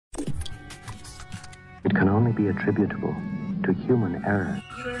can only be attributable to human error.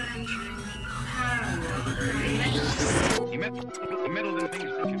 You're entering paranormal. He meddled in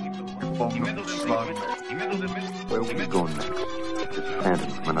things that you people. He meddled in things. He meddled in things. Where will we go next? It's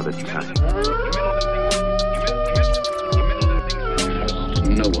phantom from another time.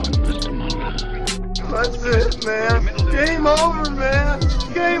 No one, Mr. Muller. That's it, man. Game over, man.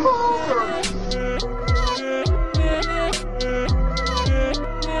 Game over.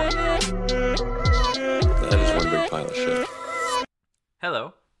 That is one big pile of shit.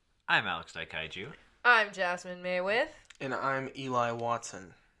 Hello, I'm Alex Daikaiju, I'm Jasmine Maywith. And I'm Eli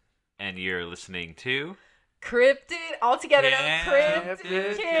Watson. and you're listening to Cryptid, all together now. Cryptid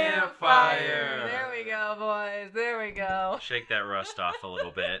Cryptid Campfire. Campfire. There we go, boys. There we go. Shake that rust off a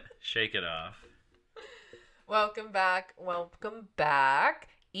little bit. Shake it off. Welcome back. Welcome back.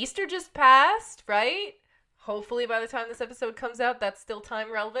 Easter just passed, right? Hopefully by the time this episode comes out, that's still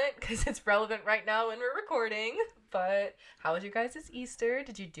time relevant because it's relevant right now when we're recording. But how was your guys' Easter?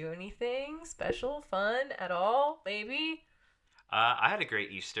 Did you do anything special, fun at all? Maybe? I had a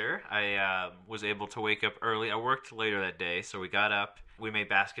great Easter. I was able to wake up early. I worked later that day, so we got up. We made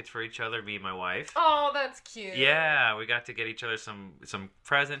baskets for each other, me and my wife. Oh, that's cute. Yeah, we got to get each other some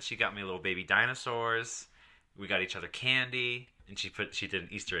presents. She got me little baby dinosaurs. We got each other candy, and she did an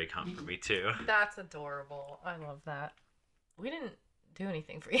Easter egg hunt for me too. That's adorable. I love that. We didn't do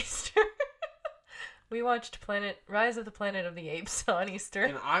anything for Easter. We watched Rise of the Planet of the Apes on Easter.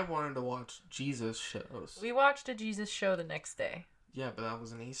 And I wanted to watch Jesus shows. We watched a Jesus show the next day. Yeah, but that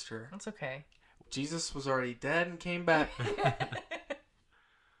was an Easter. That's okay. Jesus was already dead and came back.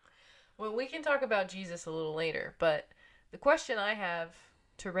 Well, we can talk about Jesus a little later, but the question I have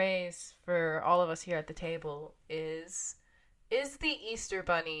to raise for all of us here at the table is the Easter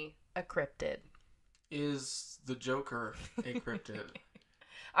Bunny a cryptid? Is the Joker a cryptid?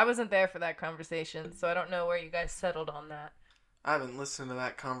 I wasn't there for that conversation, so I don't know where you guys settled on that. I haven't listened to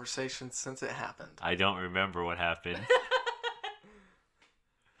that conversation since it happened. I don't remember what happened.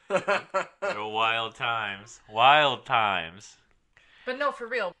 They were wild times. Wild times. But no, for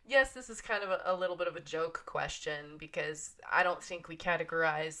real. Yes, this is kind of a little bit of a joke question because I don't think we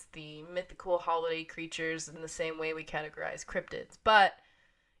categorize the mythical holiday creatures in the same way we categorize cryptids. But,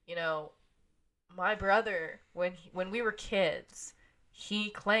 you know, my brother, when we were kids, he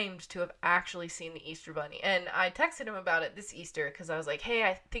claimed to have actually seen the Easter Bunny. And I texted him about it this Easter because I was like, hey,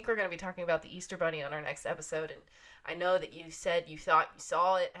 I think we're going to be talking about the Easter Bunny on our next episode. And I know that you said you thought you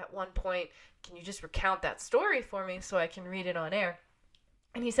saw it at one point. Can you just recount that story for me so I can read it on air?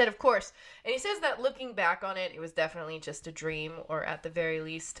 And he said, of course. And he says that looking back on it, it was definitely just a dream, or at the very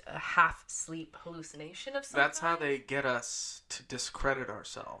least, a half-sleep hallucination of some That's kind. how they get us to discredit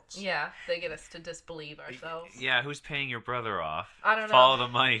ourselves. Yeah, they get us to disbelieve ourselves. Yeah, who's paying your brother off? I don't know. Follow the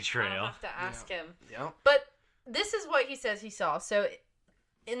money I'll trail. have to ask him. Yep. But this is what he says he saw. So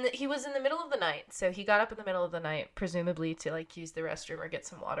he was in the middle of the night. So he got up in the middle of the night, presumably to like use the restroom or get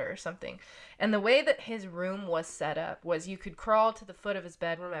some water or something. And the way that his room was set up was you could crawl to the foot of his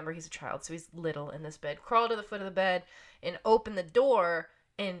bed. Remember, he's a child, so he's little in this bed. Crawl to the foot of the bed and open the door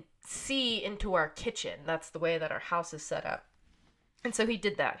and see into our kitchen. That's the way that our house is set up. And so he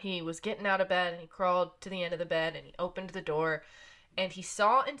did that. He was getting out of bed and he crawled to the end of the bed and he opened the door and he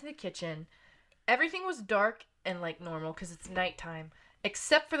saw into the kitchen. Everything was dark and like normal because it's nighttime,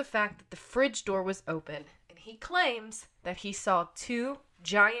 except for the fact that the fridge door was open, and he claims that he saw two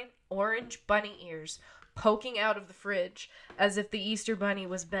giant orange bunny ears poking out of the fridge as if the Easter Bunny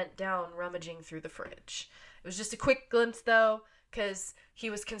was bent down rummaging through the fridge. It was just a quick glimpse, though, because he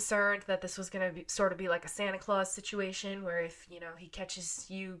was concerned that this was going to sort of be like a Santa Claus situation where if, you know, he catches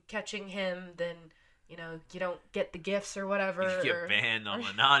you catching him, then, you know, you don't get the gifts or whatever. You get banned on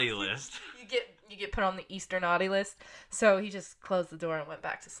the naughty list. You get put on the Easter naughty list. So he just closed the door and went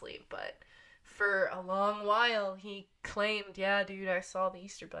back to sleep. But for a long while, he claimed, yeah, dude, I saw the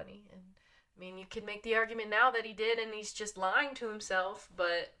Easter Bunny. And I mean, you could make the argument now that he did and he's just lying to himself.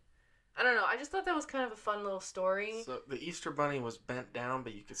 But I don't know. I just thought that was kind of a fun little story. So the Easter Bunny was bent down,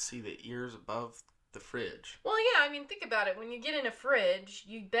 but you could see the ears above the fridge. Well, yeah, I mean, think about it. When you get in a fridge,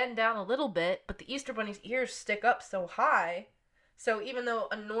 you bend down a little bit, but the Easter Bunny's ears stick up so high. So even though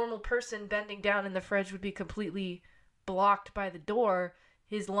a normal person bending down in the fridge would be completely blocked by the door,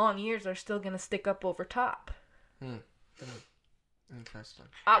 his long ears are still going to stick up over top. Interesting.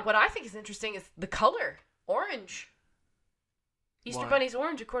 What I think is interesting is the color. Orange. Easter Why? Bunny's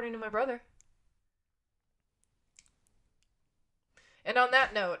orange, according to my brother. And on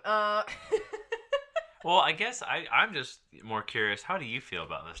that note, Well, I guess I'm just more curious. How do you feel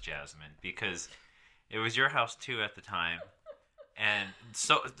about this, Jasmine? Because it was your house too at the time, and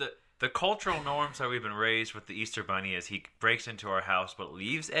so The cultural norms that we've been raised with the Easter Bunny is he breaks into our house but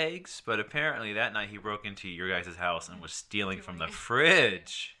leaves eggs. But apparently that night he broke into your guys' house and was stealing from the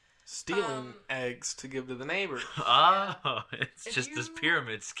fridge. Stealing eggs to give to the neighbors. Oh, it's just this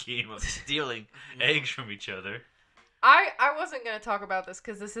pyramid scheme of stealing eggs from each other. I wasn't going to talk about this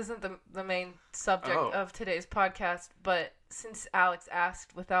because this isn't the main subject of today's podcast, but since Alex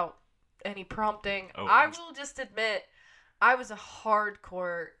asked without any prompting, I will just admit I was a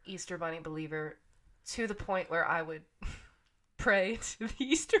hardcore Easter Bunny believer to the point where I would pray to the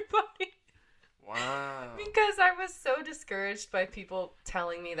Easter Bunny. Wow. Because I was so discouraged by people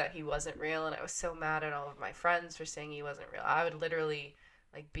telling me that he wasn't real, and I was so mad at all of my friends for saying he wasn't real. I would literally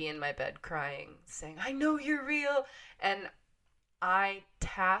be in my bed crying, saying, I know you're real. And I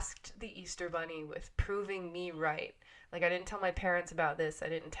tasked the Easter Bunny with proving me right. I didn't tell my parents about this. I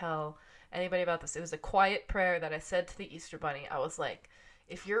didn't tell anybody about this. It was a quiet prayer that I said to the Easter Bunny. I was like,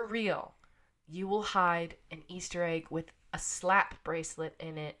 if you're real, you will hide an Easter egg with a slap bracelet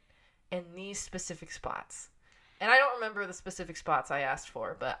in it in these specific spots. And I don't remember the specific spots I asked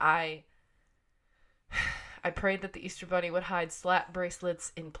for, but I prayed that the Easter Bunny would hide slap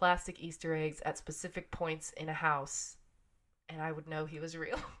bracelets in plastic Easter eggs at specific points in a house, and I would know he was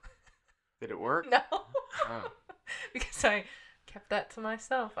real. Did it work? No. Oh. Because I kept that to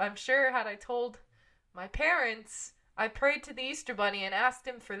myself. I'm sure had I told my parents I prayed to the Easter Bunny and asked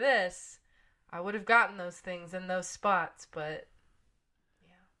him for this, I would have gotten those things in those spots, but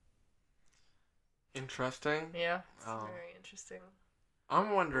Interesting. yeah, it's very interesting.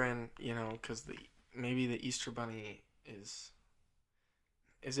 I'm wondering, because maybe the Easter Bunny is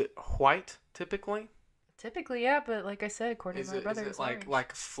it white typically? Typically, yeah, but like I said, according to my brother, is it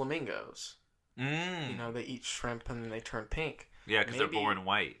like flamingos? They eat shrimp and then they turn pink. Yeah, because they're born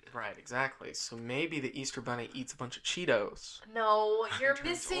white. Right, exactly. So maybe the Easter Bunny eats a bunch of Cheetos. No, you're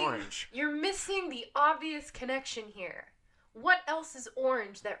missing. Orange. You're missing the obvious connection here. What else is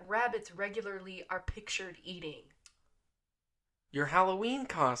orange that rabbits regularly are pictured eating? Your Halloween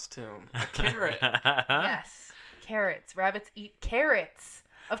costume, a carrot. Yes, carrots. Rabbits eat carrots.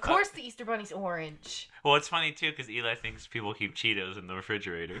 Of course, the Easter Bunny's orange. Well, it's funny too because Eli thinks people keep Cheetos in the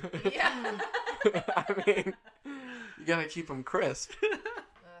refrigerator. Yeah. I mean, you gotta keep them crisp.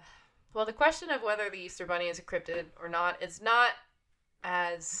 Well, the question of whether the Easter Bunny is a cryptid or not is not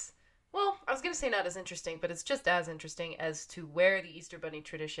as... Well, I was going to say not as interesting, but it's just as interesting as to where the Easter Bunny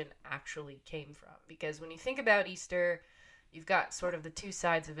tradition actually came from. Because when you think about Easter, you've got sort of the two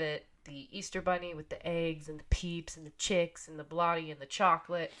sides of it. The Easter Bunny with the eggs and the peeps and the chicks and the blotty and the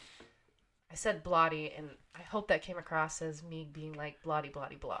chocolate. I said blotty, and I hope that came across as me being like blotty,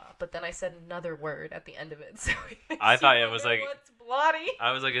 blotty, blah. But then I said another word at the end of it. So I thought it was like... What's blotty?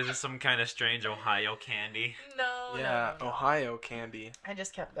 I was like, is this some kind of strange Ohio candy? No, Yeah, no. Ohio candy. I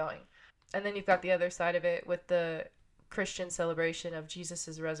just kept going. And then you've got the other side of it with the Christian celebration of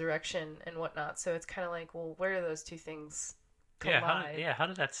Jesus' resurrection and whatnot. So it's kind of like, well, where do those two things collide? How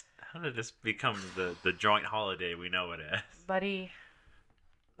did this become the joint holiday we know it as? Buddy,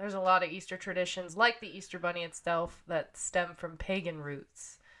 there's a lot of Easter traditions, like the Easter Bunny itself, that stem from pagan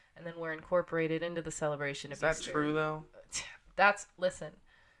roots. And then were incorporated into the celebration of Easter. Is that true, though? Listen,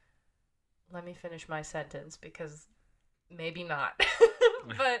 let me finish my sentence, because maybe not.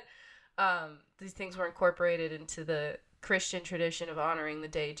 But... these things were incorporated into the Christian tradition of honoring the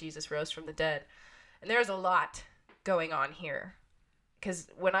day Jesus rose from the dead. And there's a lot going on here. Because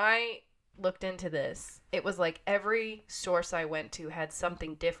when I looked into this, it was like every source I went to had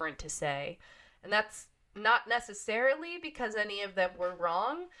something different to say. And that's not necessarily because any of them were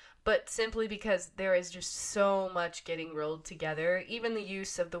wrong, but simply because there is just so much getting rolled together. Even the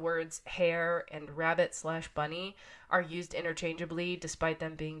use of the words hare and rabbit/bunny are used interchangeably despite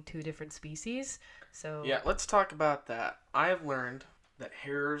them being two different species. So yeah, let's talk about that. I have learned that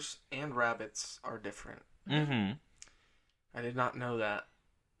hares and rabbits are different. Mm-hmm. I did not know that.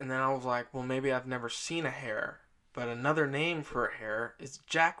 And then I was like, well, maybe I've never seen a hare, but another name for a hare is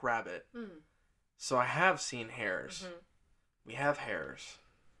jackrabbit. So I have seen hares. Mm-hmm. We have hares.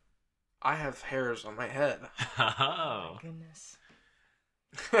 I have hairs on my head. Oh. My goodness.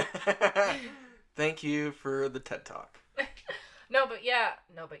 Thank you for the TED Talk. No, but yeah.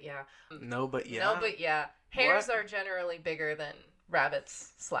 Hares are generally bigger than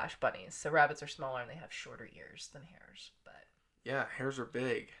rabbits/bunnies. So rabbits are smaller and they have shorter ears than hares. But yeah, hares are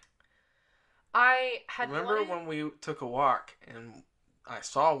big. I had Remember when we took a walk and I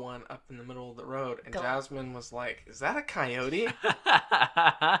saw one up in the middle of the road, and Jasmine was like, "Is that a coyote?"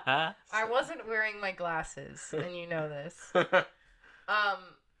 I wasn't wearing my glasses, and you know this. But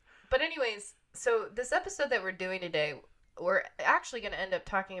anyways, so this episode that we're doing today, we're actually going to end up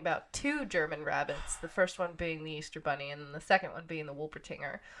talking about 2 German rabbits, the first one being the Easter Bunny and the second one being the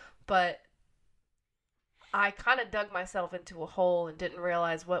Wolpertinger. But I kind of dug myself into a hole and didn't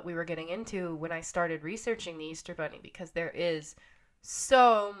realize what we were getting into when I started researching the Easter Bunny, because there is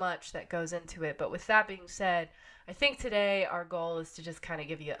so much that goes into it. But with that being said, I think today our goal is to just kind of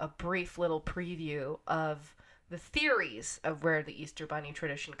give you a brief little preview of the theories of where the Easter Bunny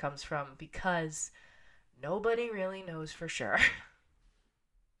tradition comes from, because nobody really knows for sure.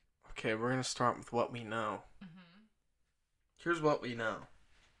 Okay, we're going to start with what we know. Mm-hmm. Here's what we know.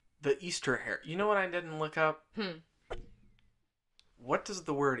 The Easter hare. You know what I didn't look up? What does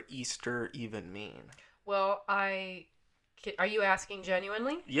the word Easter even mean? Well, are you asking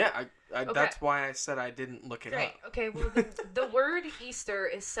genuinely? Yeah, Okay. That's why I said I didn't look it Great. up. Okay, well, the word Easter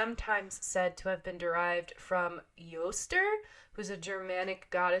is sometimes said to have been derived from Joster, who's a Germanic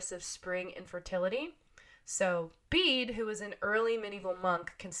goddess of spring and fertility. So, Bede, who was an early medieval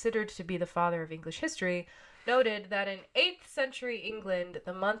monk considered to be the father of English history, noted that in 8th century England,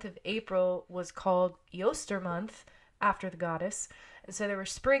 the month of April was called Joster month, after the goddess. And so there were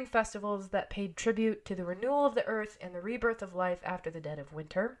spring festivals that paid tribute to the renewal of the earth and the rebirth of life after the dead of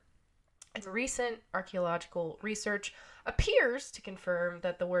winter. And recent archaeological research appears to confirm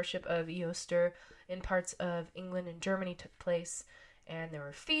that the worship of Eoster in parts of England and Germany took place, and there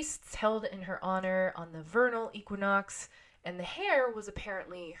were feasts held in her honor on the vernal equinox, and the hare was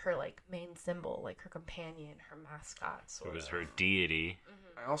apparently her main symbol, her companion, her mascot. It was her deity.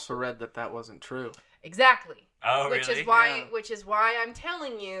 I also read that wasn't true. Exactly. Oh, which really? Which is why I'm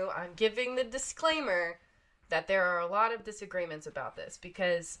telling you, I'm giving the disclaimer that there are a lot of disagreements about this,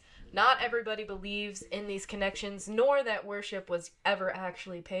 because not everybody believes in these connections, nor that worship was ever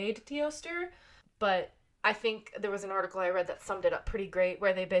actually paid to Eoster. But I think there was an article I read that summed it up pretty great,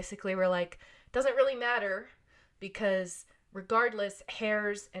 where they basically were like, doesn't really matter, because regardless,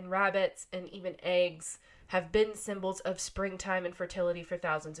 hares and rabbits and even eggs have been symbols of springtime and fertility for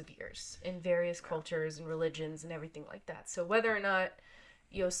thousands of years in various cultures and religions and everything like that. So whether or not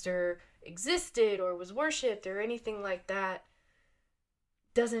Eoster existed or was worshipped or anything like that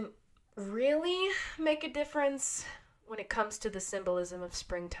doesn't really make a difference when it comes to the symbolism of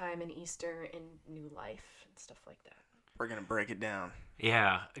springtime and Easter and new life and stuff like that. We're going to break it down.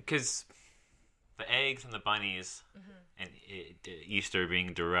 Yeah, because the eggs and the bunnies and Easter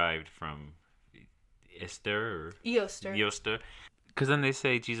being derived from Eoster. Because then they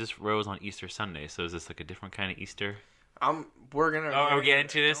say Jesus rose on Easter Sunday. So is this a different kind of Easter? We're gonna. Oh, we'll get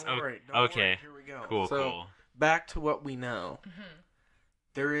into this. Don't worry. Okay. Here we go. Cool. Back to what we know.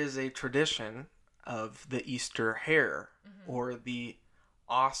 There is a tradition of the Easter hare, or the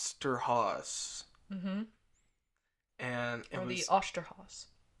Osterhaus. And the Osterhaus.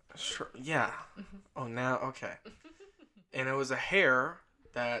 Sure. Yeah. Oh, now okay. And it was a hare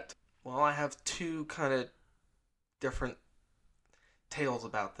that. Well, I have 2 kind of different tales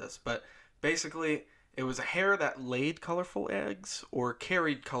about this, but basically it was a hare that laid colorful eggs or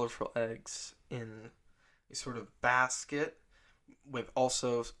carried colorful eggs in a sort of basket with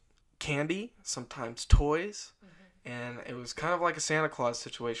also candy, sometimes toys, and it was kind of like a Santa Claus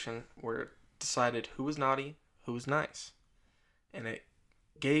situation where it decided who was naughty, who was nice, and it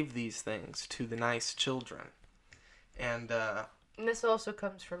gave these things to the nice children. And this also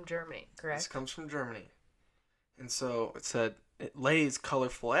comes from Germany, correct? This comes from Germany. And so it said it lays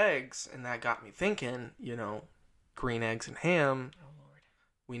colorful eggs, and that got me thinking, green eggs and ham. Oh, Lord.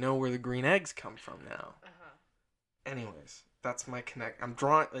 We know where the green eggs come from now. Anyways, that's my connect. I'm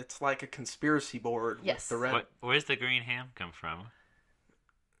drawing, it's like a conspiracy board with the red. Where's the green ham come from?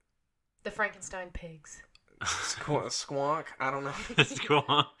 The Frankenstein pigs. Squonk? I don't know.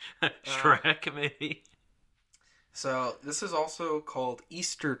 Squonk? Shrek, maybe? So, this is also called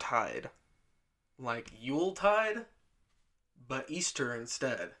Eastertide. Like Yuletide, but Easter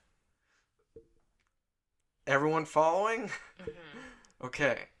instead. Everyone following?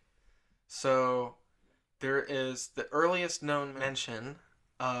 Okay. So, there is the earliest known mention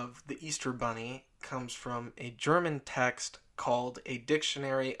of the Easter Bunny comes from a German text called A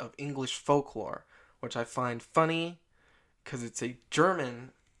Dictionary of English Folklore, which I find funny because it's a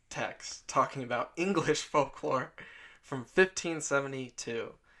German text talking about English folklore from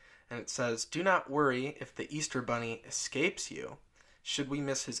 1572. And it says, "Do not worry if the Easter Bunny escapes you. Should we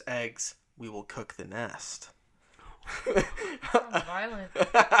miss his eggs, we will cook the nest." Sounds violent.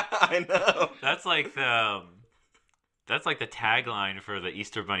 I know. That's like the tagline for the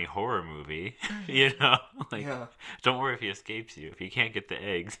Easter Bunny horror movie. Yeah. Don't worry if he escapes you. If you can't get the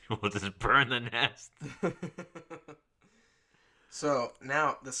eggs, we'll just burn the nest. So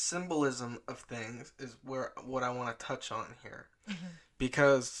now the symbolism of things is what I want to touch on here.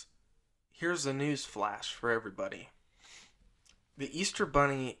 Because here's a news flash for everybody. The Easter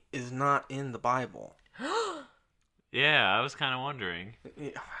Bunny is not in the Bible. Yeah, I was kind of wondering.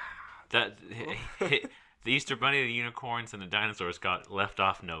 That the Easter Bunny, the unicorns, and the dinosaurs got left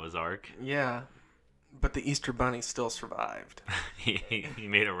off Noah's Ark. Yeah, but the Easter Bunny still survived. He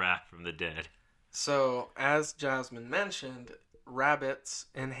made a raft from the dead. So, as Jasmine mentioned, rabbits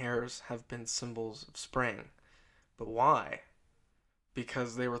and hares have been symbols of spring. But why?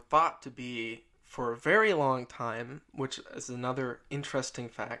 Because they were thought to be, for a very long time, which is another interesting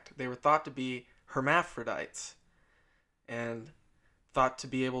fact, they were thought to be hermaphrodites and thought to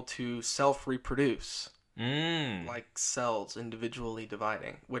be able to self-reproduce. Like cells individually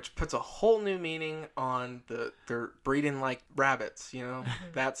dividing, which puts a whole new meaning on they're breeding like rabbits, you know?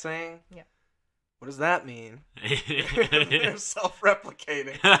 That saying? Yeah. What does that mean? They're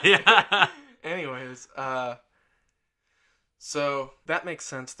self-replicating. Yeah. Anyways, so that makes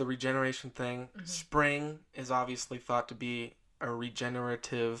sense, the regeneration thing. Spring is obviously thought to be a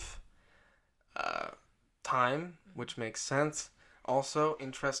regenerative time, which makes sense. Also,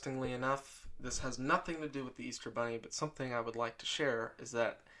 interestingly enough, this has nothing to do with the Easter Bunny, but something I would like to share is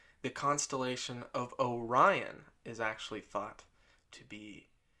that the constellation of Orion is actually thought to be,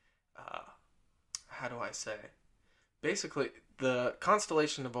 how do I say? Basically, the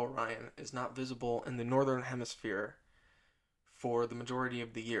constellation of Orion is not visible in the northern hemisphere for the majority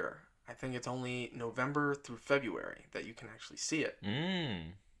of the year. I think it's only November through February that you can actually see it.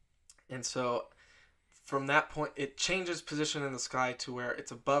 And so from that point, it changes position in the sky to where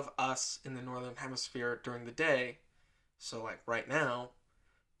it's above us in the northern hemisphere during the day. So like right now,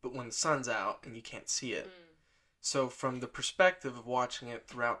 but when the sun's out and you can't see it. So from the perspective of watching it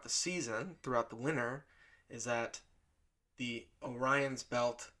throughout the season, throughout the winter, is that the Orion's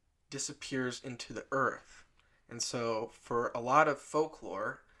belt disappears into the earth. And so for a lot of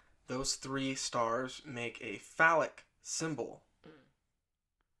folklore, those three stars make a phallic symbol.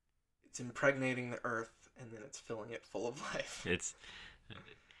 It's impregnating the earth, and then it's filling it full of life. It's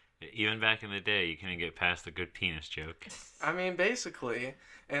even back in the day, you couldn't get past the good penis joke. I mean, basically.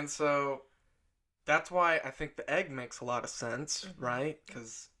 And so that's why I think the egg makes a lot of sense, right?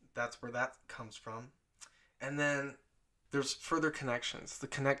 Because that's where that comes from. And then there's further connections. The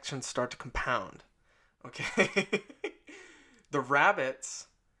connections start to compound. Okay? The rabbits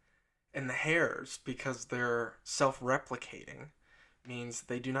and the hares, because they're self-replicating, means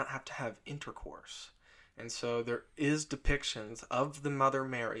they do not have to have intercourse. And so there is depictions of the Mother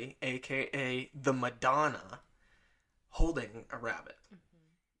Mary, aka the Madonna, holding a rabbit.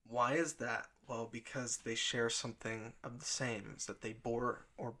 Why is that? Well, because they share something of the same, is that they bore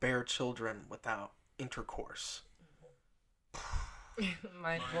or bear children without intercourse.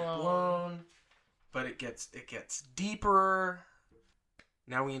 Mind blown. But it gets deeper.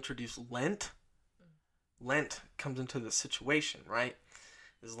 Now we introduce Lent. Lent comes into the situation, right?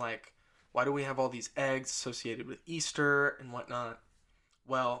 It's like, why do we have all these eggs associated with Easter and whatnot?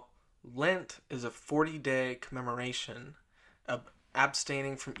 Well, Lent is a 40-day commemoration of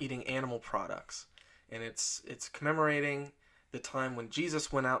abstaining from eating animal products. And it's commemorating the time when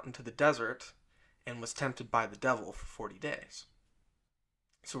Jesus went out into the desert and was tempted by the devil for 40 days.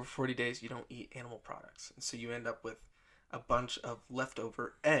 So for 40 days, you don't eat animal products. And so you end up with a bunch of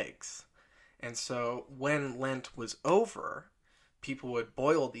leftover eggs. And so when Lent was over, people would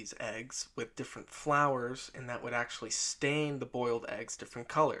boil these eggs with different flours, and that would actually stain the boiled eggs different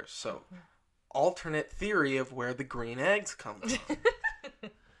colors. So alternate theory of where the green eggs come from.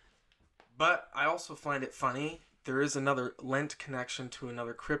 But I also find it funny, there is another Lent connection to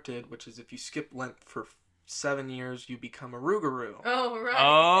another cryptid, which is if you skip Lent for 7 years, you become a Rougarou. Oh, right.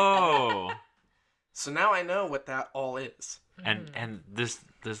 Oh. So now I know what that all is. And this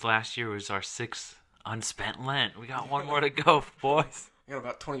last year was our 6th unspent Lent. We got one more to go, boys. I got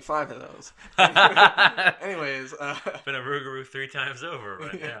about 25 of those. Anyways. Been a Rougarou 3 times over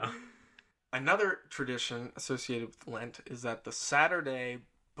right now. Another tradition associated with Lent is that the Saturday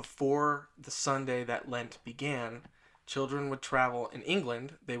before the Sunday that Lent began, children would travel, in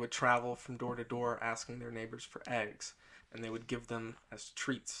England, they would travel from door to door asking their neighbors for eggs. And they would give them as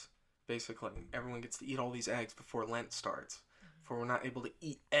treats, basically. Everyone gets to eat all these eggs before Lent starts. For we're not able to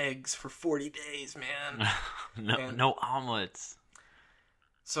eat eggs for 40 days, man. No omelets.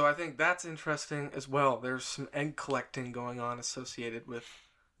 So I think that's interesting as well. There's some egg collecting going on associated with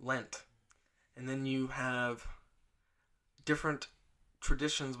Lent. And then you have different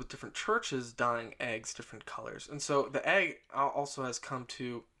traditions with different churches dyeing eggs different colors. And so the egg also has come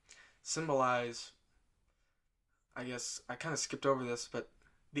to symbolize I guess I kind of skipped over this, but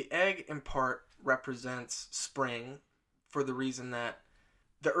the egg in part represents spring for the reason that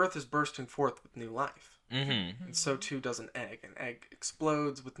the earth is bursting forth with new life. Mm-hmm. And so too does an egg. An egg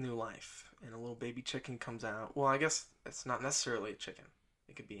explodes with new life, and a little baby chicken comes out. Well, I guess it's not necessarily a chicken.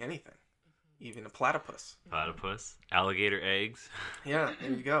 It could be anything, even a platypus. Platypus, alligator eggs. Yeah,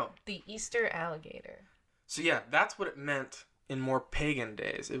 there you go. The Easter alligator. So yeah, that's what it meant in more pagan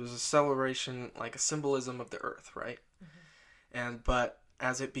days. It was a celebration, like a symbolism of the earth, right? But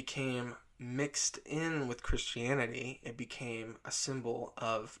as it became mixed in with Christianity, it became a symbol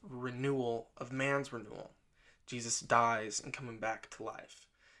of renewal, of man's renewal. Jesus dies and coming back to life,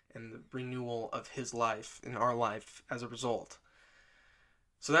 and the renewal of his life in our life as a result.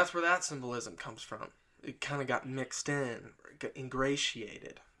 So that's where that symbolism comes from. It kind of got mixed in, got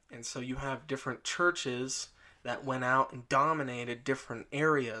ingratiated. And so you have different churches that went out and dominated different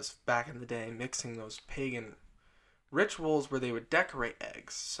areas back in the day, mixing those pagan rituals where they would decorate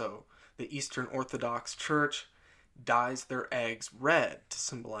eggs. So the Eastern Orthodox Church dyes their eggs red to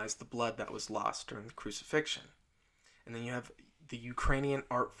symbolize the blood that was lost during the crucifixion. And then you have the Ukrainian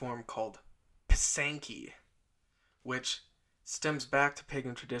art form called pisanki, which stems back to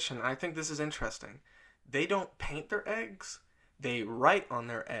pagan tradition. I think this is interesting. They don't paint their eggs. They write on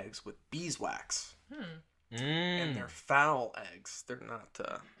their eggs with beeswax. And they're foul eggs. They're not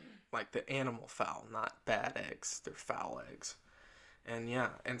like the animal fowl, not bad eggs. They're foul eggs. And yeah,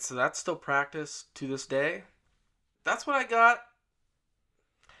 and so that's still practiced to this day. That's what I got.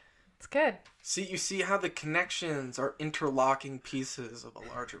 It's good. See, you see how the connections are interlocking pieces of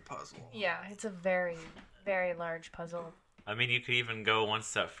a larger puzzle. Yeah, it's a very, very large puzzle. I mean, you could even go one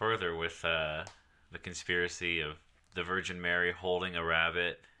step further with the conspiracy of the Virgin Mary holding a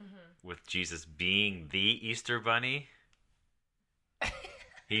rabbit, with Jesus being the Easter Bunny.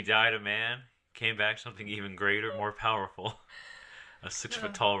 He died a man, came back something even greater, more powerful. A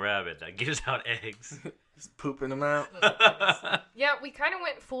 6-foot-tall rabbit that gives out eggs. Just pooping them out. Yeah, we kind of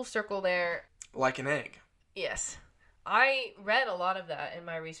went full circle there. Like an egg. Yes. I read a lot of that in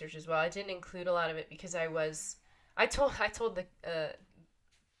my research as well. I didn't include a lot of it because I told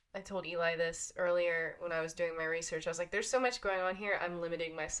Eli this earlier when I was doing my research. I was like, there's so much going on here. I'm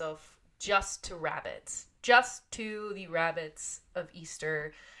limiting myself just to rabbits. Just to the rabbits of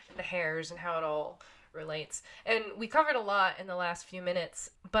Easter and the hares and how it all relates. And we covered a lot in the last few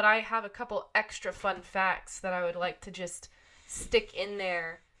minutes, but I have a couple extra fun facts that I would like to just stick in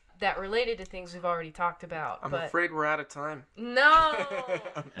there that related to things we've already talked about. I'm afraid we're out of time. No!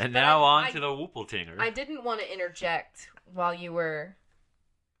 And now on to the Wolpertingers. I didn't want to interject while you were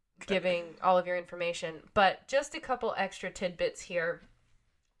giving all of your information, but just a couple extra tidbits here.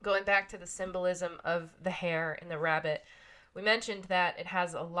 Going back to the symbolism of the hare and the rabbit, we mentioned that it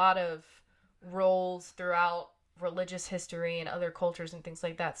has a lot of roles throughout religious history and other cultures and things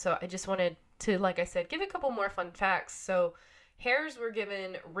like that. So I just wanted to, like I said, give a couple more fun facts. So hares were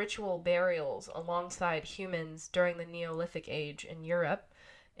given ritual burials alongside humans during the Neolithic Age in Europe,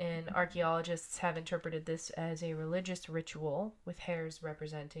 and archaeologists have interpreted this as a religious ritual, with hares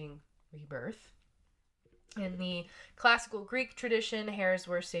representing rebirth. In the classical Greek tradition, hares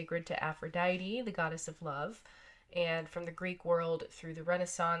were sacred to Aphrodite, the goddess of love. And from the Greek world through the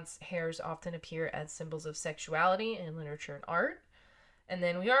Renaissance, hares often appear as symbols of sexuality in literature and art. And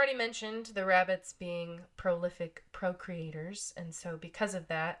then we already mentioned the rabbits being prolific procreators, and so because of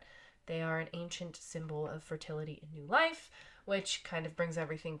that, they are an ancient symbol of fertility and new life, which kind of brings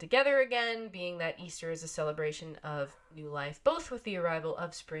everything together again, being that Easter is a celebration of new life, both with the arrival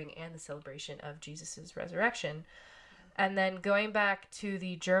of spring and the celebration of Jesus' resurrection. And then going back to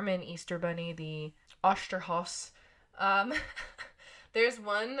the German Easter bunny, the Osterhaus, there's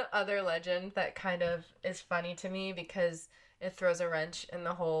one other legend that kind of is funny to me because it throws a wrench in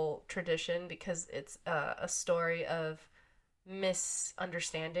the whole tradition, because it's a story of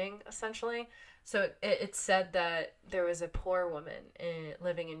misunderstanding, essentially. So it's said that there was a poor woman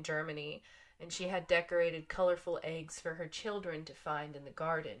living in Germany, and she had decorated colorful eggs for her children to find in the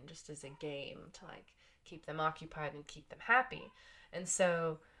garden, just as a game to like keep them occupied and keep them happy. And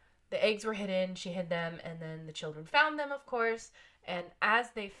so the eggs were hidden, she hid them, and then the children found them, of course. And as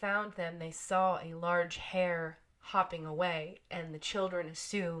they found them, they saw a large hare hopping away, and the children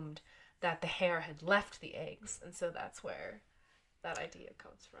assumed that the hare had left the eggs, and so that's where that idea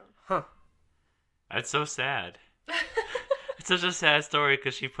comes from. Huh. That's so sad. It's such a sad story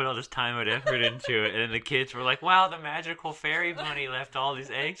because she put all this time and effort into it, and then the kids were like, wow, the magical fairy bunny left all these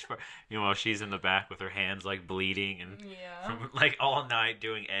eggs for... You know, while she's in the back with her hands, like, bleeding and from, like, all night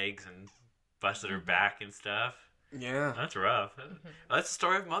doing eggs and busted her back and stuff. Yeah. That's rough. That's the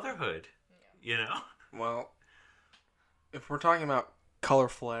story of motherhood, you know? Well, if we're talking about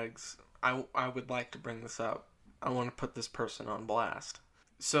colorful eggs, I would like to bring this up. I want to put this person on blast.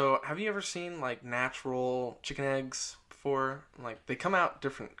 So, have you ever seen, like, natural chicken eggs before? Like, they come out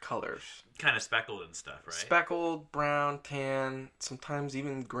different colors. Kind of speckled and stuff, right? Speckled, brown, tan, sometimes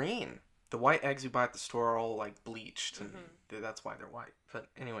even green. The white eggs you buy at the store are all, like, bleached, and that's why they're white. But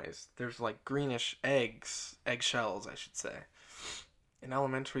anyways, there's, like, greenish eggshells, I should say. In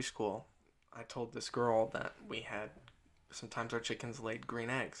elementary school, I told this girl that sometimes our chickens laid green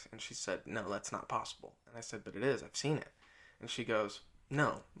eggs. And she said, no, that's not possible. And I said, but it is. I've seen it. And she goes,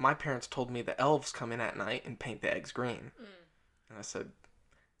 no, my parents told me the elves come in at night and paint the eggs green. And I said,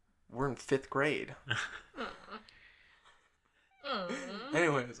 we're in 5th grade.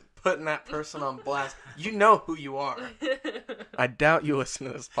 Anyways, putting that person on blast. You know who you are. I doubt you listen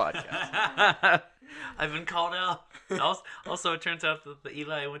to this podcast. I've been called out. Also, it turns out that the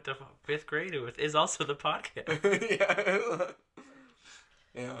Eli I went to 5th grade with is also the podcast.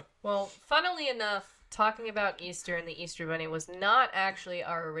 Yeah. Well, funnily enough, talking about Easter and the Easter Bunny was not actually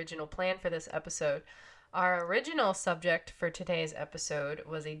our original plan for this episode. Our original subject for today's episode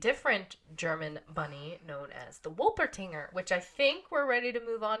was a different German bunny known as the Wolpertinger, which I think we're ready to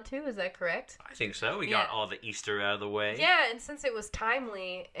move on to. Is that correct? I think so. We got all the Easter out of the way. Yeah, and since it was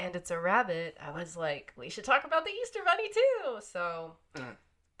timely and it's a rabbit, I was like, we should talk about the Easter Bunny too. So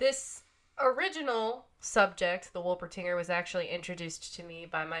this original subject, the Wolpertinger, was actually introduced to me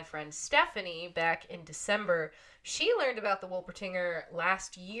by my friend Stephanie back in December. She learned about the Wolpertinger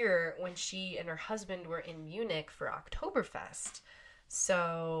last year when she and her husband were in Munich for Oktoberfest.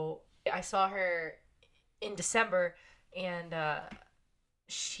 So I saw her in December, and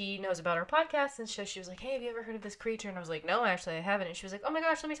she knows about our podcast, and so she was like, hey, have you ever heard of this creature? And I was like, no, actually, I haven't. And she was like, oh my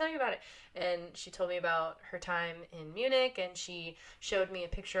gosh, let me tell you about it. And she told me about her time in Munich, and she showed me a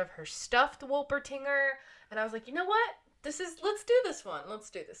picture of her stuffed Wolpertinger, and I was like, you know what? Let's do this one.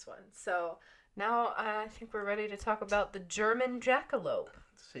 So now I think we're ready to talk about the German jackalope.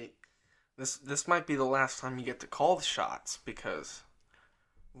 See, this might be the last time you get to call the shots, because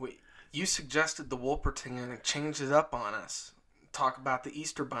you suggested the Wolpertinger and changed it up on us. Talk about the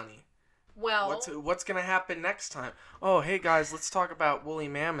Easter Bunny. Well, what's gonna happen next time? Oh, hey guys, let's talk about woolly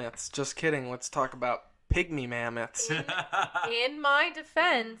mammoths. Just kidding. Let's talk about pygmy mammoths. In my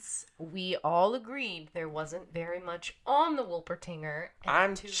defense, we all agreed there wasn't very much on the Wolpertinger.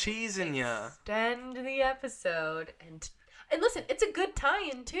 I'm cheesing ya. Extend the episode and listen, it's a good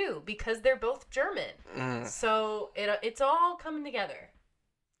tie-in too because they're both German. So it's all coming together.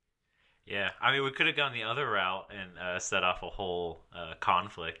 Yeah, I mean, we could have gone the other route and set off a whole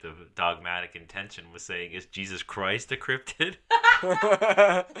conflict of dogmatic intention with saying, is Jesus Christ a cryptid?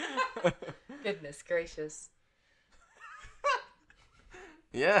 Goodness gracious.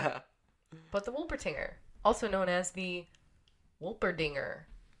 Yeah. But the Wolpertinger, also known as the Wolperdinger,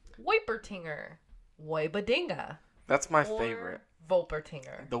 Wolpertinger, Wolpertinga. That's my favorite.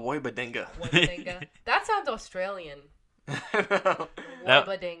 Wolpertinger. The Wolpertinga. Wolpertinga. That sounds Australian. No.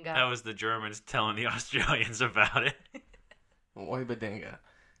 That was the Germans telling the Australians about it. Wolpertinga.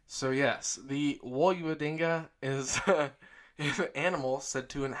 So yes, the Wolpertinga is an animal said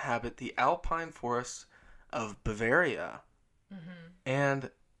to inhabit the alpine forests of Bavaria and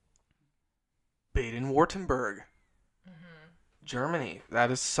Baden-Württemberg, Germany.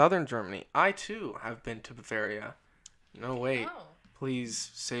 That is southern Germany. I too have been to Bavaria. No, wait. Oh.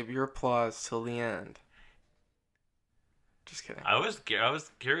 Please save your applause till the end. Just kidding. I was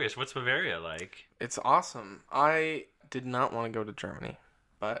curious. What's Bavaria like? It's awesome. I did not want to go to Germany,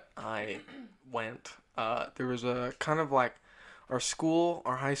 but I went. There was a kind of like our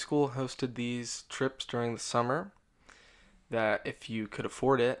high school hosted these trips during the summer that if you could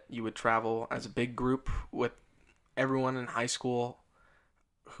afford it, you would travel as a big group with everyone in high school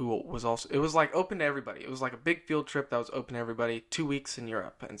who was also, it was like open to everybody. It was like a big field trip that was open to everybody, 2 weeks in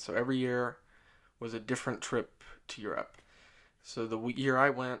Europe. And so every year was a different trip to Europe. So the year I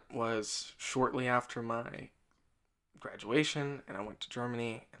went was shortly after my graduation, and I went to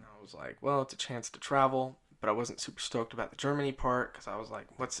Germany, and I was like, well, it's a chance to travel, but I wasn't super stoked about the Germany part, because I was like,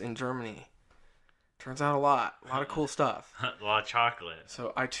 what's in Germany? Turns out a lot of cool stuff. A lot of chocolate.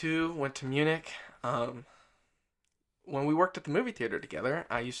 So I too went to Munich. When we worked at the movie theater together,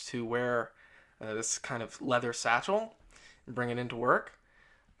 I used to wear this kind of leather satchel and bring it into work.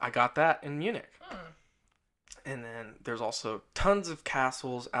 I got that in Munich. And then there's also tons of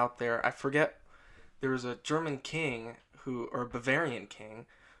castles out there. I forget, there was a German king or Bavarian king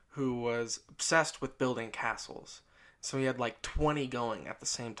who was obsessed with building castles. So he had like 20 going at the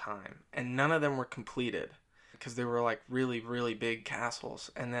same time. And none of them were completed because they were like really, really big castles.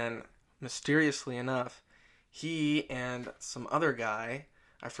 And then mysteriously enough, he and some other guy,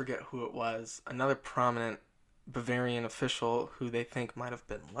 I forget who it was, another prominent Bavarian official who they think might have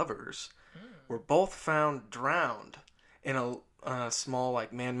been lovers, were both found drowned in a small,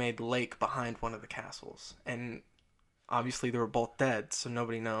 like, man-made lake behind one of the castles. And obviously they were both dead, so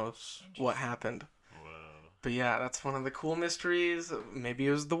nobody knows what happened. But yeah, that's one of the cool mysteries. Maybe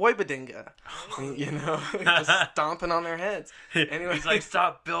it was the Wolpertinger, just stomping on their heads. Anyway, He's like,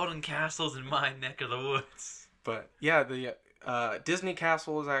 stop building castles in my neck of the woods. But yeah, the Disney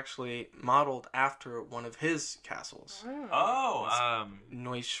castle is actually modeled after one of his castles.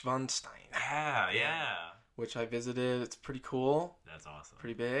 Neuschwanstein. Yeah. Which I visited. It's pretty cool. That's awesome.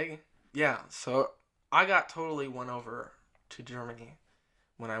 Pretty big. Yeah, so I got totally won over to Germany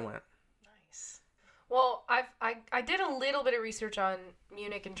when I went. Well, I did a little bit of research on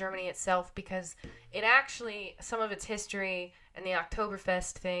Munich and Germany itself because it actually, some of its history and the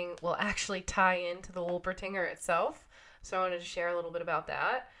Oktoberfest thing will actually tie into the Wolpertinger itself. So I wanted to share a little bit about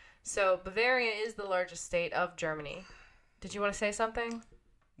that. So Bavaria is the largest state of Germany. Did you want to say something?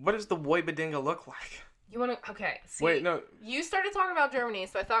 What does the Wolpertinger look like? You want to? Okay. See, wait, no. You started talking about Germany,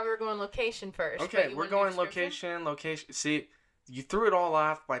 so I thought we were going location first. Okay, we're going location. See, you threw it all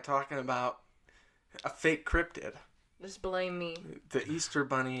off by talking about a fake cryptid. Just blame me. The Easter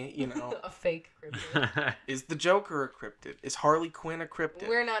Bunny, a fake cryptid. Is the Joker a cryptid? Is Harley Quinn a cryptid?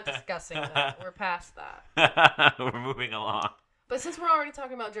 We're not discussing that. We're past that. We're moving along. But since we're already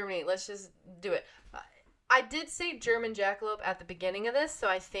talking about Germany, let's just do it. I did say German jackalope at the beginning of this, so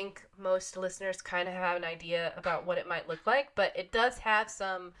I think most listeners kind of have an idea about what it might look like, but it does have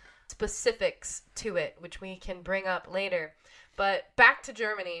some specifics to it, which we can bring up later. But back to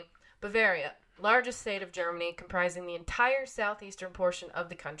Germany, Bavaria. Largest state of Germany, comprising the entire southeastern portion of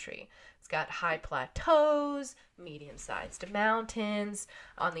the country. It's got high plateaus, medium-sized mountains.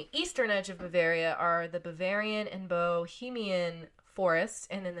 On the eastern edge of Bavaria are the Bavarian and Bohemian forests,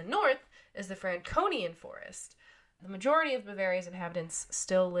 and in the north is the Franconian forest. The majority of Bavaria's inhabitants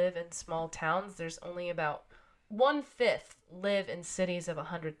still live in small towns. There's only about 1/5 live in cities of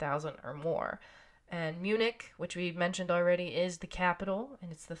 100,000 or more. And Munich, which we mentioned already, is the capital,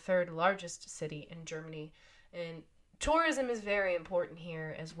 and it's the third largest city in Germany. And tourism is very important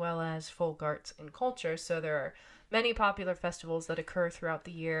here, as well as folk arts and culture. So there are many popular festivals that occur throughout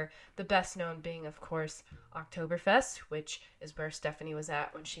the year, the best known being, of course, Oktoberfest, which is where Stephanie was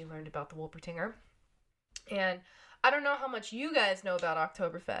at when she learned about the Wolpertinger. And I don't know how much you guys know about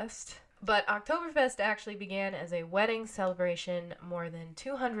Oktoberfest, but Oktoberfest actually began as a wedding celebration more than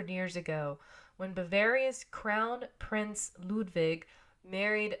 200 years ago, when Bavaria's crown prince Ludwig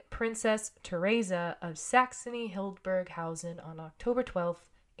married Princess Theresa of Saxony-Hildburghausen on October 12th,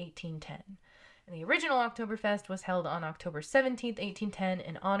 1810. And the original Oktoberfest was held on October 17th, 1810,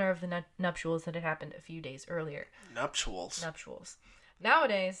 in honor of the nuptials that had happened a few days earlier. Nuptials.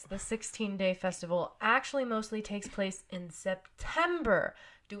 Nowadays, the 16-day festival actually mostly takes place in September.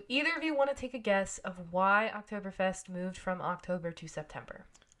 Do either of you want to take a guess of why Oktoberfest moved from October to September?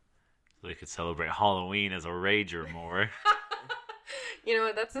 They could celebrate Halloween as a rager more. You know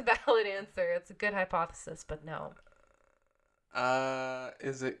what? That's a valid answer. It's a good hypothesis, but no.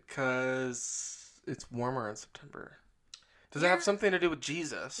 Is it because it's warmer in September? Does it have something to do with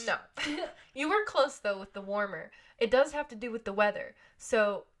Jesus? No. You were close, though, with the warmer. It does have to do with the weather.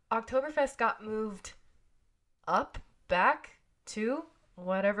 So, Oktoberfest got moved up, back, to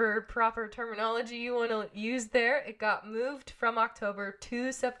whatever proper terminology you want to use there. It got moved from October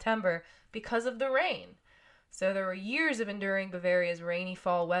to September because of the rain. So there were years of enduring Bavaria's rainy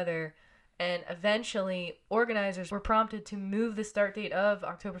fall weather, and eventually organizers were prompted to move the start date of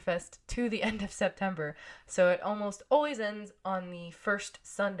Oktoberfest to the end of September. So it almost always ends on the first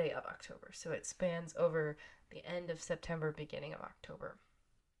Sunday of October. So it spans over the end of September, beginning of October.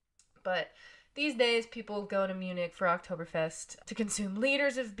 But these days, people go to Munich for Oktoberfest to consume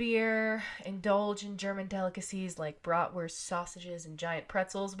liters of beer, indulge in German delicacies like bratwurst sausages and giant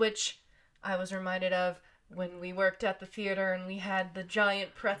pretzels, which I was reminded of when we worked at the theater and we had the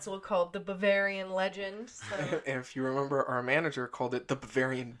giant pretzel called the Bavarian Legend. So. And if you remember, our manager called it the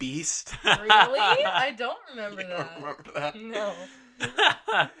Bavarian Beast. Really? I don't remember that. Don't remember that? No.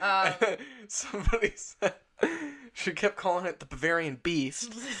 Somebody said... She kept calling it the Bavarian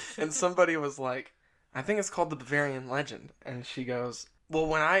Beast, and somebody was like, I think it's called the Bavarian Legend. And she goes, well,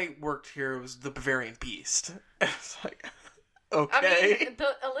 when I worked here, it was the Bavarian Beast. And it's like, okay. I mean, the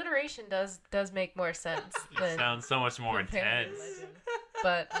alliteration does make more sense. It sounds so much more intense. Legend.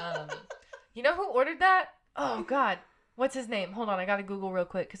 But, you know who ordered that? Oh, God. What's his name? Hold on, I gotta Google real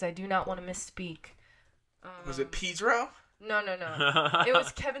quick, because I do not want to misspeak. Was it Pedro? No. It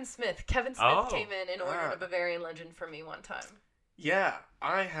was Kevin Smith. Kevin Smith came in and ordered a Bavarian Legend for me one time. Yeah,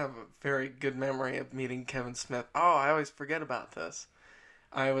 I have a very good memory of meeting Kevin Smith. Oh, I always forget about this.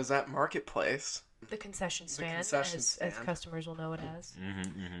 I was at Marketplace. The concession stand, as customers will know it as.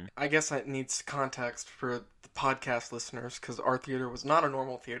 I guess it needs context for the podcast listeners, because our theater was not a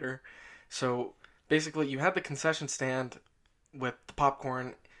normal theater. So, basically, you had the concession stand with the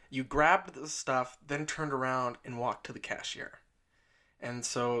popcorn. You grabbed the stuff, then turned around and walked to the cashier. And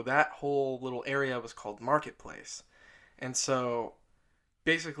so that whole little area was called Marketplace. And so,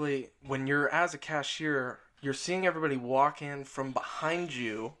 basically, when you're as a cashier, you're seeing everybody walk in from behind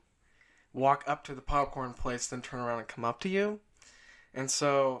you, walk up to the popcorn place, then turn around and come up to you. And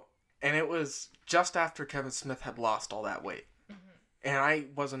it was just after Kevin Smith had lost all that weight. And I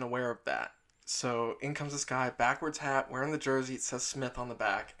wasn't aware of that. So in comes this guy, backwards hat, wearing the jersey, it says Smith on the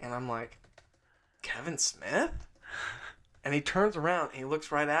back. And I'm like, Kevin Smith? And he turns around and he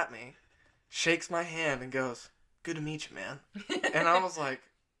looks right at me, shakes my hand and goes, "Good to meet you, man." And I was like,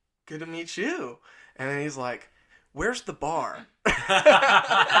 "Good to meet you." And then he's like, "Where's the bar?"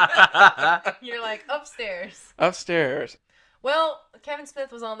 You're like, "Upstairs." Upstairs. Well, Kevin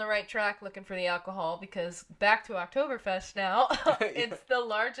Smith was on the right track looking for the alcohol, because back to Oktoberfest now. It's the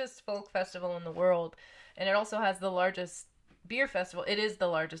largest folk festival in the world, and it also has the largest beer festival. It is the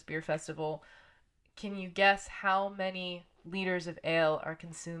largest beer festival. Can you guess how many liters of ale are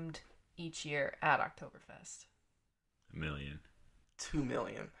consumed each year at Oktoberfest? 1 million. 2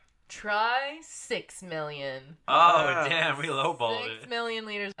 million. Try 6 million. Oh, damn, we lowballed 6 million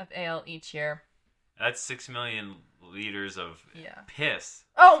liters of ale each year. That's 6 million liters of piss.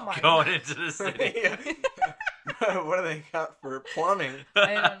 Oh my going God. into the city. What do they got for plumbing?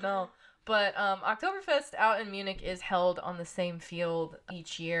 I don't know. But Oktoberfest out in Munich is held on the same field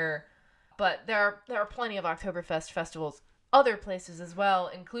each year. But there are plenty of Oktoberfest festivals other places as well,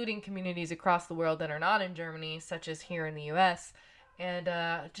 including communities across the world that are not in Germany, such as here in the U.S. And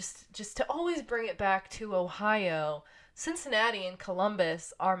just to always bring it back to Ohio, Cincinnati and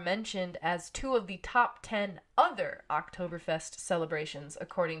Columbus are mentioned as 2 of the top 10 other Oktoberfest celebrations,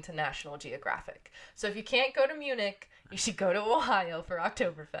 according to National Geographic. So if you can't go to Munich, you should go to Ohio for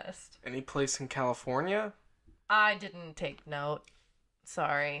Oktoberfest. Any place in California? I didn't take note.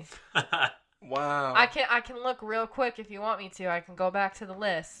 Sorry. Wow. I can look real quick if you want me to. I can go back to the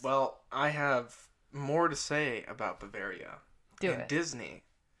list. Well, I have more to say about Bavaria. Do and it. Disney.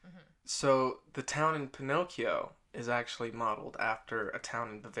 Mm-hmm. So the town in Pinocchio is actually modeled after a town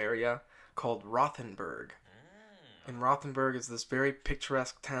in Bavaria called Rothenburg. And Rothenburg is this very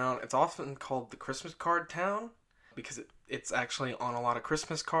picturesque town. It's often called the Christmas card town because it's actually on a lot of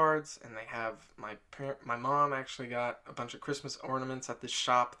Christmas cards, and they have my mom actually got a bunch of Christmas ornaments at this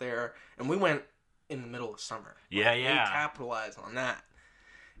shop there, and we went in the middle of summer. Yeah. We capitalized on that.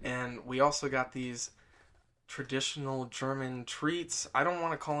 And we also got these traditional German treats. I don't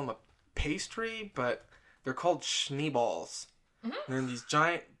want to call them a pastry, but they're called Schneeballs. Mm-hmm. They're these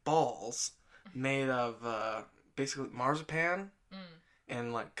giant balls made of basically marzipan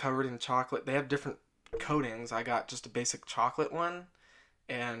and like covered in chocolate. They have different coatings. I got just a basic chocolate one,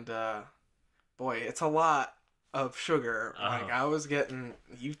 and boy, it's a lot of sugar. Oh. Like I was getting,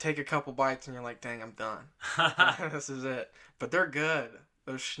 you take a couple bites and you're like, dang, I'm done. This is it. But they're good.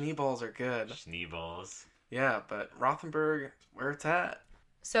 Those Schneeballs are good. Schneeballs. Yeah, but Rothenburg, where it's at.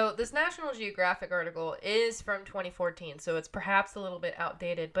 So this National Geographic article is from 2014, so it's perhaps a little bit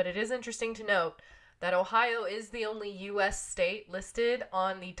outdated, but it is interesting to note that Ohio is the only U.S. state listed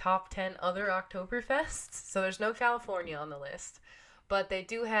on the top 10 other Oktoberfests. So there's no California on the list. But they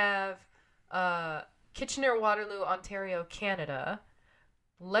do have Kitchener-Waterloo, Ontario, Canada.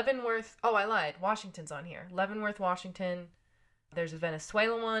 Leavenworth... Oh, I lied. Washington's on here. Leavenworth, Washington. There's a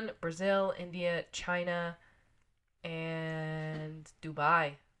Venezuela one, Brazil, India, China, and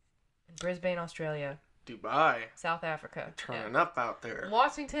Dubai. And Brisbane, Australia. Dubai. South Africa. Turning up out there.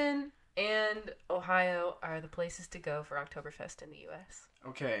 Washington and Ohio are the places to go for Oktoberfest in the U.S.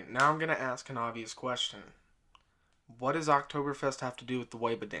 Okay, now I'm going to ask an obvious question. What does Oktoberfest have to do with the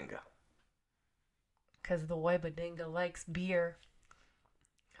Wolpertinger? Because the Wolpertinger likes beer.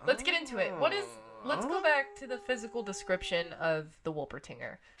 Let's get into it. Let's go back to the physical description of the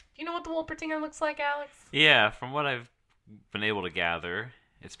Wolpertinger. Do you know what the Wolpertinger looks like, Alex? Yeah, from what I've been able to gather,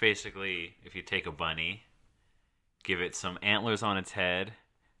 it's basically if you take a bunny, give it some antlers on its head,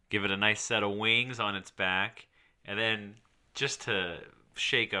 give it a nice set of wings on its back, and then just to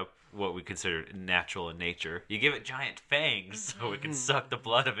shake up what we consider natural in nature, you give it giant fangs so it can suck the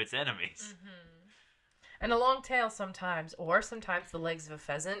blood of its enemies. Mm-hmm. And a long tail sometimes, or sometimes the legs of a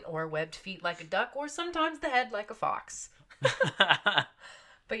pheasant, or webbed feet like a duck, or sometimes the head like a fox.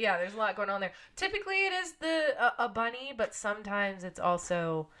 But yeah, there's a lot going on there. Typically, it is a bunny, but sometimes it's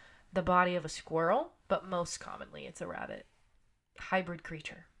also the body of a squirrel. But most commonly, it's a rabbit. Hybrid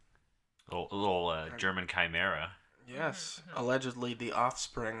creature. A little German chimera. Yes, allegedly the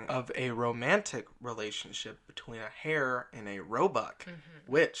offspring of a romantic relationship between a hare and a roebuck.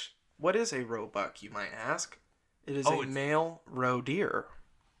 What is a roebuck, you might ask? It is a male roe deer.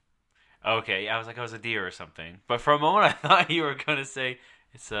 Okay, I was like, I was a deer or something. But for a moment, I thought you were going to say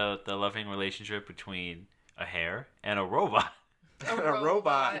it's the loving relationship between a hare and a robot. A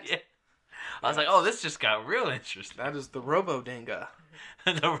robot. Yeah. I was like, oh, this just got real interesting. That is the robodinga.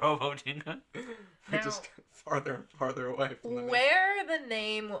 The Robodinga. They're just farther and farther away from the Where the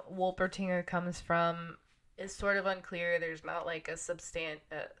name Wolpertinger comes from is sort of unclear. There's not like a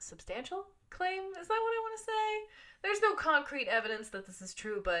substantial claim. Is that what I want to say? There's no concrete evidence that this is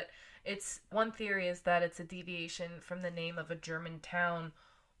true, but it's one theory is that it's a deviation from the name of a German town,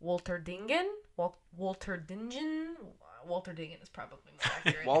 Wolpertingen. Wolpertingen. Wolpertingen is probably more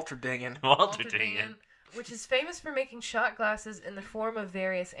accurate. Wolpertingen. Which is famous for making shot glasses in the form of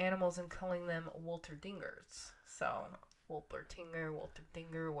various animals and calling them Wolpertingers. So, Wolpertinger,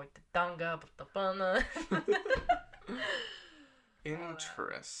 Wolpertinger, Wolpertanga, Wolpertanga.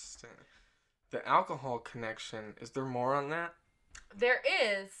 Interesting. The alcohol connection, is there more on that? There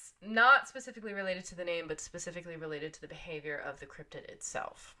is, not specifically related to the name, but specifically related to the behavior of the cryptid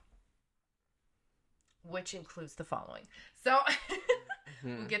itself. Which includes the following. So,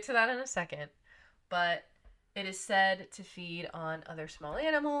 we'll get to that in a second. But it is said to feed on other small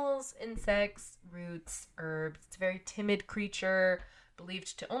animals, insects, roots, herbs. It's a very timid creature,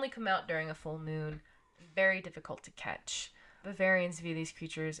 believed to only come out during a full moon. Very difficult to catch. Bavarians view these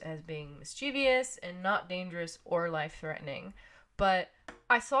creatures as being mischievous and not dangerous or life-threatening. But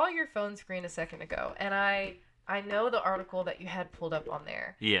I saw your phone screen a second ago, and I know the article that you had pulled up on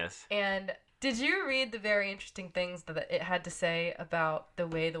there. Yes. And did you read the very interesting things that it had to say about the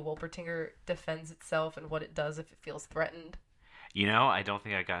way the Wolpertinger defends itself and what it does if it feels threatened? You know, I don't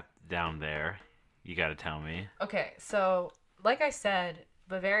think I got down there. You got to tell me. Okay, so like I said,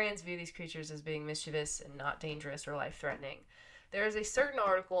 Bavarians view these creatures as being mischievous and not dangerous or life-threatening. There is a certain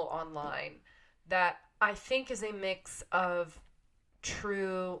article online that I think is a mix of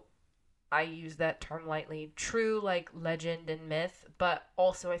true, I use that term lightly, true like legend and myth, but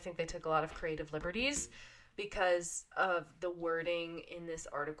also I think they took a lot of creative liberties because of the wording in this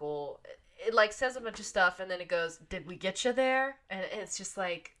article. It like says a bunch of stuff and then it goes, did we get you there? And it's just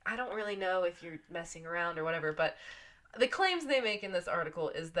like, I don't really know if you're messing around or whatever, but the claims they make in this article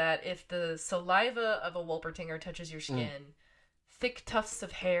is that if the saliva of a Wolpertinger touches your skin, thick tufts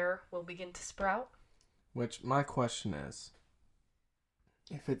of hair will begin to sprout. Which, my question is,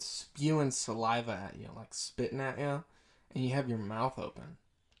 if it's spewing saliva at you, like spitting at you, and you have your mouth open,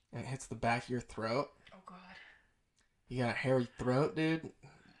 and it hits the back of your throat. Oh, God. You got a hairy throat, dude?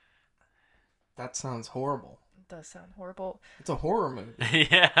 That sounds horrible. It does sound horrible. It's a horror movie.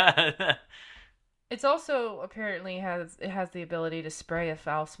 Yeah. It's also apparently has the ability to spray a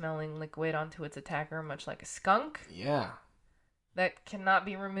foul-smelling liquid onto its attacker, much like a skunk. Yeah. That cannot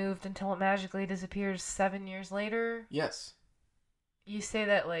be removed until it magically disappears 7 years later. Yes. You say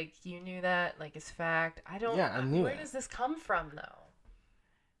that like you knew that, like it's fact. I don't. Yeah, I knew Where it. does this come from,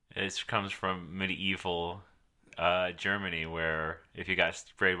 though? It comes from medieval Germany, where if you got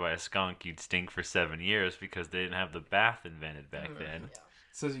sprayed by a skunk, you'd stink for 7 years because they didn't have the bath invented back then. It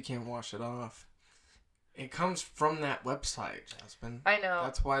says you can't wash it off. It comes from that website, Jasmine. I know.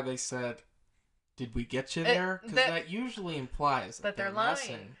 That's why they said, did we get you there? Because that usually implies that they're lying.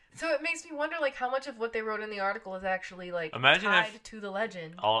 messing. So it makes me wonder, like, how much of what they wrote in the article is actually, like, Imagine tied if to the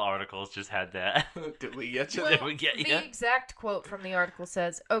legend. All articles just had that. Did we get you Well, there? Did we get you? The exact quote from the article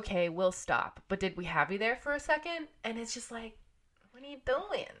says, okay, we'll stop, but did we have you there for a second? And it's just like, what are you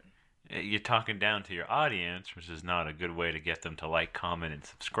doing? You're talking down to your audience, which is not a good way to get them to like, comment, and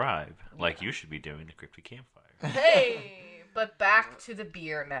subscribe, like you should be doing the Cryptid Campfire. Hey, but back to the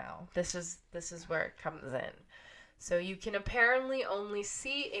beer now. This is where it comes in. So you can apparently only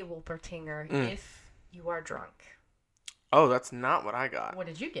see a Wolpertinger if you are drunk. Oh, that's not what I got. What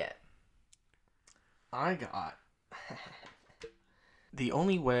did you get? I got the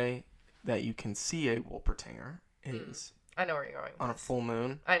only way that you can see a Wolpertinger is I know where you're going with on a this. full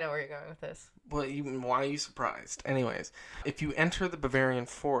moon. I know where you're going with this. Well, why are you surprised? Anyways, if you enter the Bavarian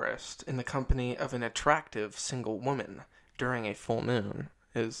forest in the company of an attractive single woman during a full moon,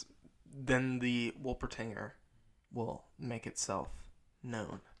 then the Wolpertinger will make itself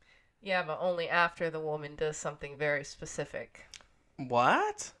known. Yeah, but only after the woman does something very specific.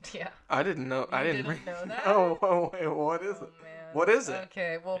 What? Yeah. I didn't know. I You didn't didn't know that? Oh, wait, what is Oh, it? man. What is it?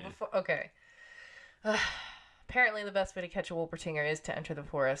 Okay, well, okay. Apparently, the best way to catch a Wolpertinger is to enter the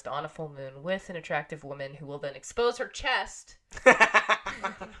forest on a full moon with an attractive woman who will then expose her chest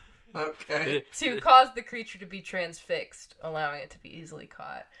Okay. to cause the creature to be transfixed, allowing it to be easily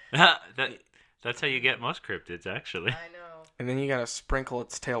caught. That's how you get most cryptids, actually. I know. And then you gotta sprinkle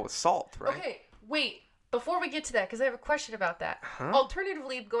its tail with salt, right? Okay, wait. Before we get to that, because I have a question about that. Huh?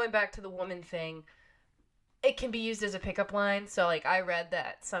 Alternatively, going back to the woman thing, it can be used as a pickup line. So, like, I read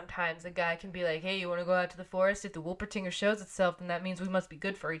that sometimes a guy can be like, hey, you want to go out to the forest? If the Wolpertinger shows itself, then that means we must be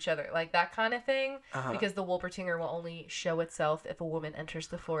good for each other. Like, that kind of thing. Uh-huh. Because the Wolpertinger will only show itself if a woman enters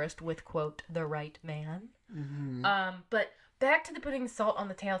the forest with, quote, the right man. Mm-hmm. But back to the putting salt on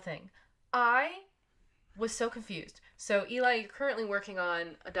the tail thing. I was so confused. So, Eli, you're currently working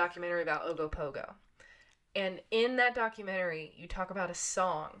on a documentary about Ogopogo. And in that documentary, you talk about a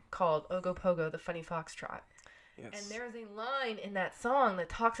song called Ogopogo, the Funny Foxtrot. Yes. And there's a line in that song that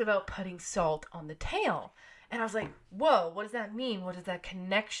talks about putting salt on the tail. And I was like, whoa, what does that mean? What is that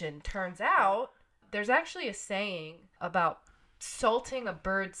connection? Turns out, there's actually a saying about salting a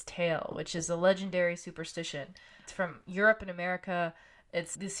bird's tail, which is a legendary superstition. It's from Europe and America.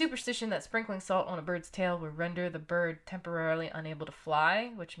 It's the superstition that sprinkling salt on a bird's tail will render the bird temporarily unable to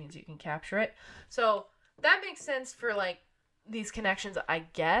fly, which means you can capture it. So that makes sense for, like, these connections, I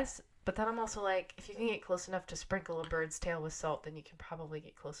guess. But then I'm also like, if you can get close enough to sprinkle a bird's tail with salt, then you can probably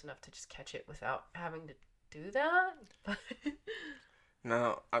get close enough to just catch it without having to do that.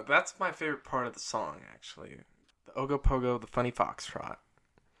 No, that's my favorite part of the song, actually. The Ogopogo, the Funny Foxtrot.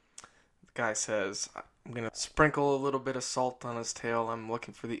 The guy says, I'm going to sprinkle a little bit of salt on his tail. I'm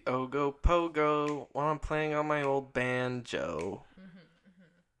looking for the Ogopogo while I'm playing on my old banjo.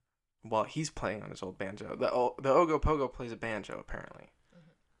 Well, he's playing on his old banjo. The Ogopogo plays a banjo, apparently.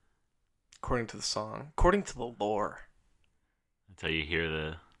 According to the song. According to the lore. That's how you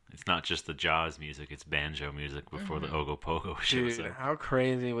hear it's not just the Jaws music, it's banjo music before the Ogopogo shows Dude, up. how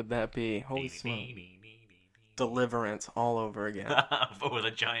crazy would that be? Holy smokes. Deliverance all over again. But with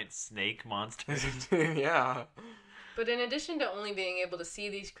a giant snake monster. Yeah. But in addition to only being able to see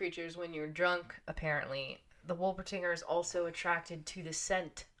these creatures when you're drunk, apparently, the Wolpertinger is also attracted to the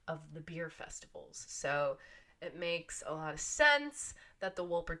scent of the beer festivals. So it makes a lot of sense that the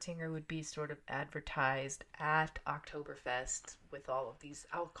Wolpertinger would be sort of advertised at Oktoberfest with all of these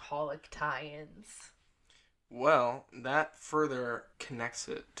alcoholic tie-ins. Well, that further connects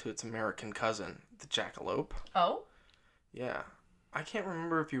it to its American cousin, the jackalope. Oh? Yeah. I can't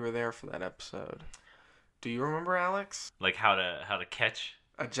remember if you were there for that episode. Do you remember, Alex? Like how to catch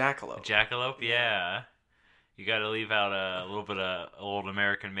A jackalope. a jackalope? Yeah. You got to leave out a little bit of old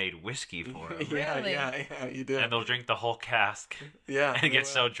American-made whiskey for them. Yeah, Really? yeah, you did. And they'll drink the whole cask. Yeah. And get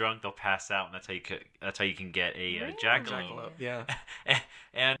so drunk they'll pass out, and that's how you can get a Really? jackalope. Jackalope, yeah.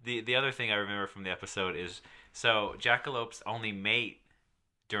 And the other thing I remember from the episode is, so jackalopes only mate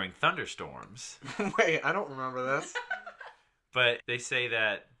during thunderstorms. Wait, I don't remember this. But they say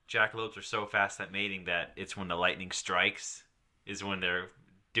that jackalopes are so fast at mating that it's when the lightning strikes is when they're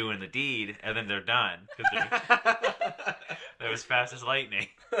doing the deed, and then they're done. They're as fast as lightning.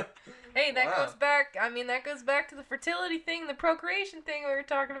 Hey, that Wow. goes back, that goes back to the fertility thing, the procreation thing we were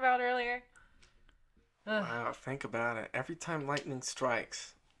talking about earlier. Ugh. Wow, think about it. Every time lightning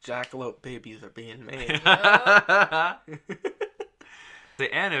strikes, jackalope babies are being made.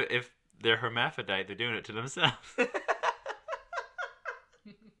 And if they're hermaphrodite, they're doing it to themselves.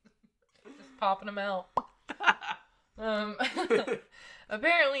 Just popping them out.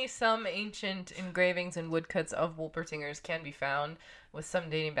 Apparently, some ancient engravings and woodcuts of Wolpertingers can be found, with some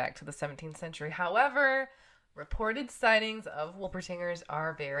dating back to the 17th century. However, reported sightings of Wolpertingers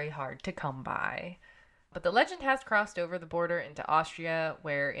are very hard to come by. But the legend has crossed over the border into Austria,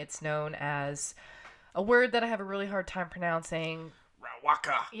 where it's known as a word that I have a really hard time pronouncing.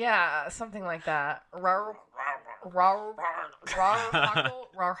 Rawaka. Yeah, something like that.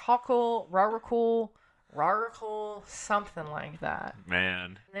 Rarikul, something like that.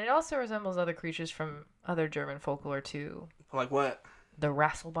 Man. And it also resembles other creatures from other German folklore too. Like what? The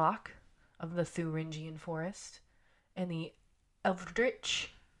Rasselbach of the Thuringian forest, and the Elverdritch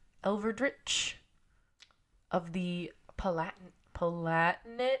of the Palatinate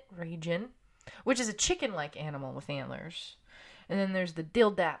region, which is a chicken-like animal with antlers. And then there's the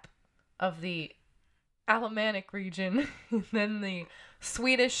Dildap of the Alemannic region, and then the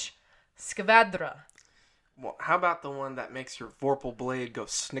Swedish Skavadra. Well, how about the one that makes your Vorpal blade go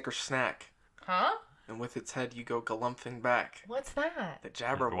snicker snack? Huh? and with its head you go galumphing back. What's that? The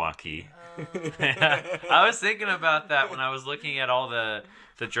Jabberwocky. I was thinking about that when I was looking at all the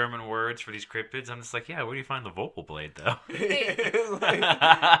German words for these cryptids. I'm just like, yeah, where do you find the vocal blade, though? You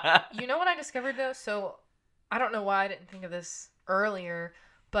know what I discovered, though? So, I don't know why I didn't think of this earlier,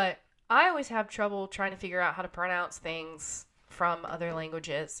 but I always have trouble trying to figure out how to pronounce things from other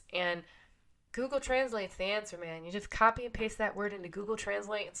languages. And Google Translate's the answer, man. You just copy and paste that word into Google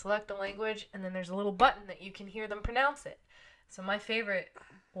Translate and select a language, and then there's a little button that you can hear them pronounce it. So my favorite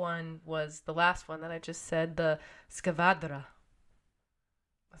one was the last one that I just said, the Skavadra.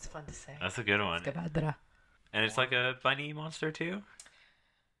 That's fun to say. That's a good one. Skavadra. And it's like a bunny monster, too?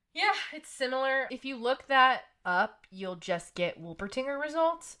 Yeah, it's similar. If you look that up, you'll just get Wolpertinger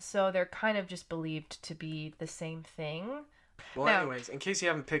results. So they're kind of just believed to be the same thing. Well, Now, anyways, in case you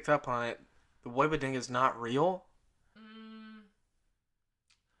haven't picked up on it, the Wolpertinger is not real.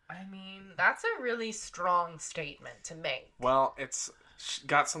 I mean, that's a really strong statement to make. Well, it's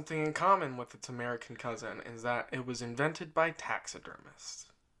got something in common with its American cousin, is that it was invented by taxidermists.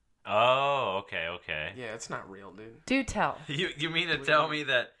 Oh, okay. Yeah, it's not real, dude. Do tell. You mean to tell me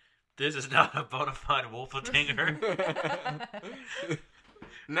that this is not a bona fide Wolpertinger?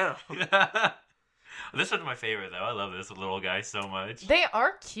 No. This one's my favorite, though. I love this little guy so much. They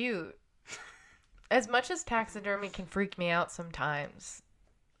are cute. As much as taxidermy can freak me out sometimes,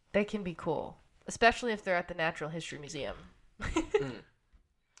 they can be cool. Especially if they're at the Natural History Museum.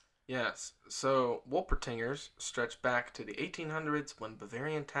 Yes, so Wolpertingers stretch back to the 1800s when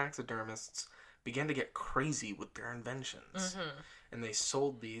Bavarian taxidermists began to get crazy with their inventions. And they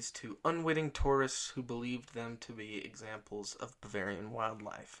sold these to unwitting tourists who believed them to be examples of Bavarian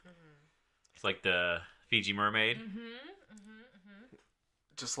wildlife. It's like the Fiji mermaid.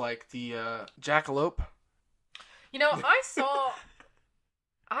 Just like the jackalope. You know, I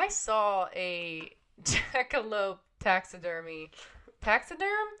saw a jackalope taxidermy.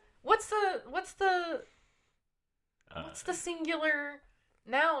 Taxiderm? What's the singular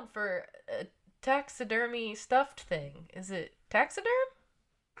noun for a taxidermy stuffed thing? Is it taxiderm?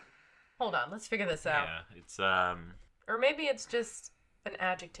 Hold on, let's figure this out. Yeah, it's Or maybe it's just an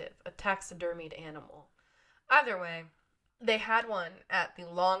adjective, a taxidermied animal. Either way, they had one at the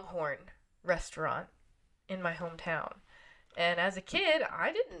Longhorn restaurant in my hometown. And as a kid,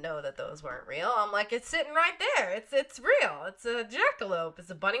 I didn't know that those weren't real. I'm like, it's sitting right there. It's real. It's a jackalope. It's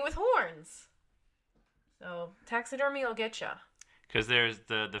a bunny with horns. So taxidermy will get ya. because there's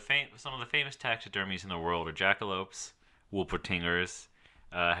some of the famous taxidermies in the world are jackalopes, wolpertingers.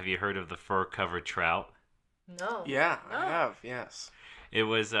 Have you heard of the fur-covered trout? No. Yeah, No. I have, yes. It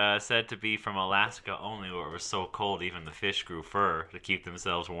was said to be from Alaska only, where it was so cold even the fish grew fur to keep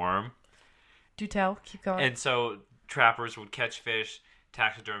themselves warm. Do tell. Keep going. And so trappers would catch fish,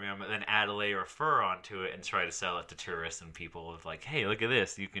 taxidermy them, and then add a layer of fur onto it and try to sell it to tourists and people. Of like, hey, look at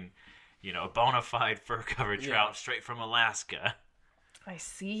this. You can, a bona fide fur-covered trout straight from Alaska. I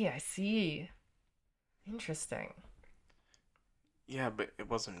see. Interesting. Yeah, but it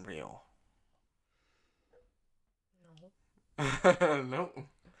wasn't real. No. No.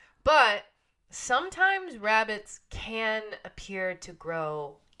 But sometimes rabbits can appear to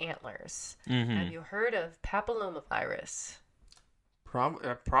grow antlers. Mm-hmm. Have you heard of papillomavirus?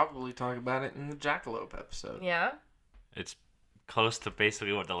 Probably talk about it in the jackalope episode. Yeah? It's close to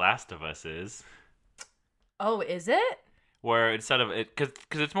basically what The Last of Us is. Oh, is it? Where instead of it,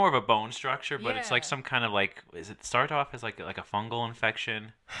 because it's more of a bone structure, but it's like Yeah. some kind of is it start off as like a fungal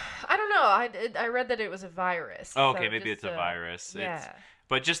infection? I don't know. I read that it was a virus. Oh, okay, so maybe just it's a virus. Yeah.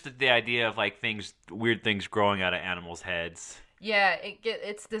 But just the idea of like weird things growing out of animals' heads. Yeah,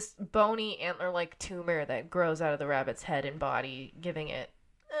 it's this bony antler-like tumor that grows out of the rabbit's head and body, giving it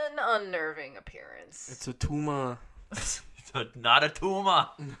an unnerving appearance. It's a tumor. It's not a tumor.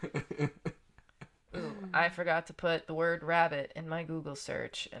 Ooh, I forgot to put the word rabbit in my Google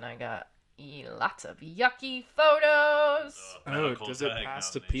search, and I got lots of yucky photos. Oh, does it pass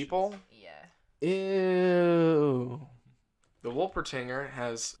to people? Yeah. Ew. The Wolpertinger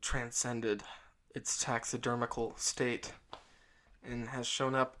has transcended its taxidermical state and has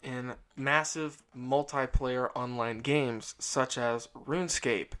shown up in massive multiplayer online games such as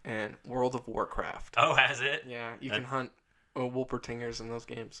RuneScape and World of Warcraft. Oh, has it? Yeah, you can hunt Wolpertingers in those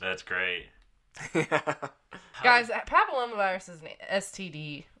games. That's great. Yeah. Guys, papillomavirus is an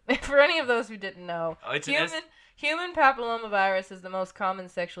STD. For any of those who didn't know, Oh, it's human papillomavirus is the most common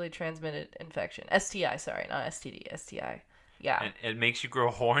sexually transmitted infection. STI, sorry, not STD. STI. Yeah. And it makes you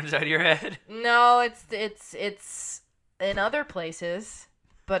grow horns out of your head? No, it's in other places,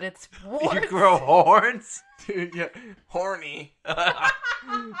 but it's You warts. grow horns? Dude, yeah, horny.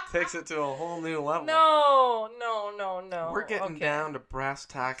 Takes it to a whole new level. No. We're getting Okay. down to brass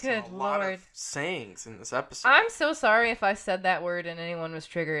tacks and Good a lot Lord. of sayings in this episode. I'm so sorry if I said that word and anyone was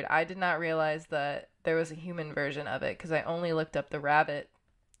triggered. I did not realize that there was a human version of it because I only looked up the rabbit.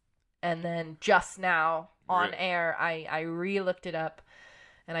 And then just now on air, I re-looked it up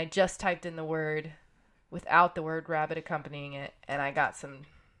and I just typed in the word without the word rabbit accompanying it. And I got some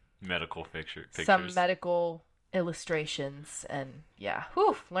Medical pictures. some medical illustrations. And yeah,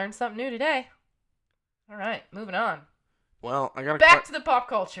 whew, learned something new today. All right, moving on. Well, I got Back to the pop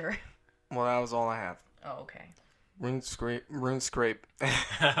culture. Well, that was all I have. Oh, okay. RuneScape. RuneScape,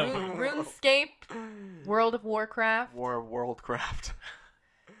 World of Warcraft. War of Worldcraft.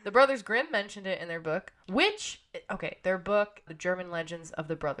 The Brothers Grimm mentioned it in their book, their book, The German Legends of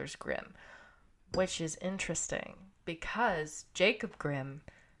the Brothers Grimm, which is interesting because Jacob Grimm,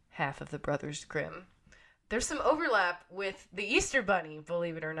 half of the Brothers Grimm, there's some overlap with the Easter Bunny,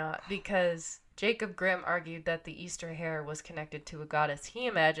 believe it or not, because Jacob Grimm argued that the Easter hare was connected to a goddess he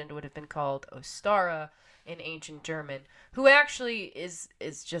imagined would have been called Ostara in ancient German, who actually is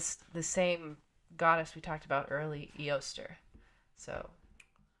just the same goddess we talked about early, Eoster. So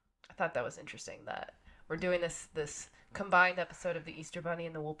I thought that was interesting that we're doing this combined episode of the Easter Bunny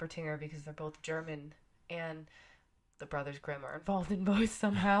and the Wolpertinger because they're both German and the Brothers Grimm are involved in both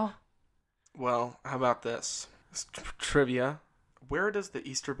somehow. Well, how about this? Trivia. Where does the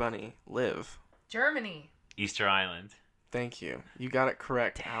Easter Bunny live? Germany. Easter Island. Thank you. You got it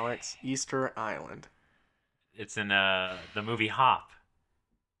correct, Alex. Easter Island. It's in the movie Hop.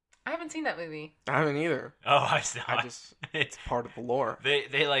 I haven't seen that movie. I haven't either. Oh, I saw. It's part of the lore.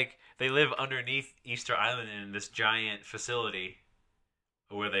 They live underneath Easter Island in this giant facility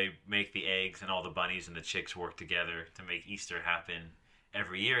where they make the eggs and all the bunnies and the chicks work together to make Easter happen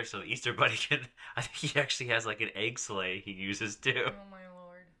every year. So the Easter Bunny I think he actually has like an egg sleigh he uses too. Oh my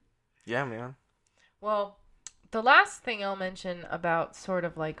lord. Yeah, man. Well, the last thing I'll mention about sort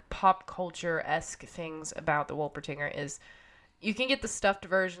of like pop culture-esque things about the Wolpertinger is you can get the stuffed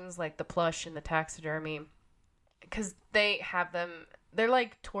versions like the plush and the taxidermy because they have them. They're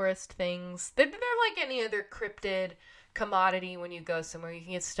like tourist things. They're like any other cryptid commodity when you go somewhere. You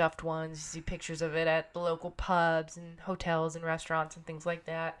can get stuffed ones. You see pictures of it at the local pubs and hotels and restaurants and things like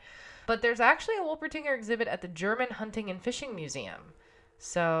that. But there's actually a Wolpertinger exhibit at the German Hunting and Fishing Museum.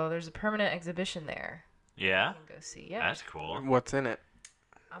 So there's a permanent exhibition there. Yeah? You can go see. Yeah. That's cool. What's in it?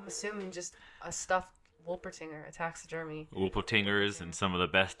 I'm assuming just a stuffed Wolpertinger, a taxidermy. Wolpertingers and some of the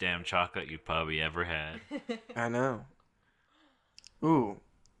best damn chocolate you probably ever had. I know. Ooh,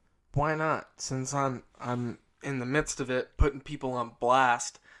 why not? Since I'm in the midst of it, putting people on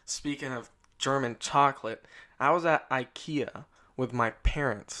blast. Speaking of German chocolate, I was at IKEA with my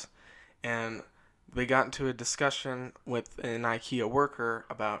parents, and we got into a discussion with an IKEA worker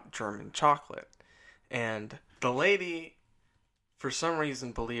about German chocolate. And the lady, for some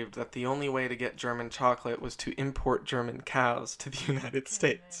reason, believed that the only way to get German chocolate was to import German cows to the United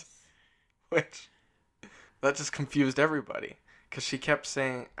States. Which, that just confused everybody. Because she kept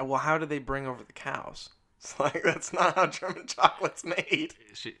saying, well, how do they bring over the cows? It's like, that's not how German chocolate's made.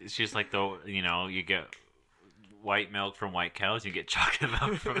 She's like, you get white milk from white cows, you get chocolate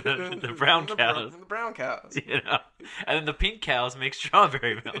milk from the brown cows. The brown cows. And then the pink cows make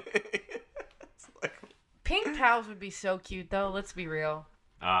strawberry milk. It's like... Pink cows would be so cute, though. Let's be real.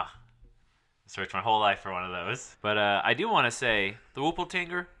 Searched my whole life for one of those. But I do want to say, the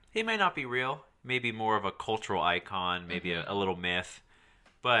Wolpertinger, he may not be real. Maybe more of a cultural icon, maybe a little myth.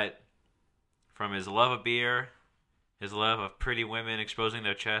 But from his love of beer, his love of pretty women exposing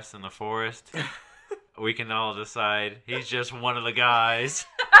their chests in the forest, we can all decide he's just one of the guys.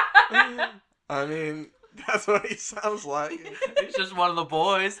 I mean, that's what he sounds like. He's just one of the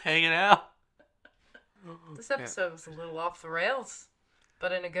boys hanging out. This episode was a little off the rails,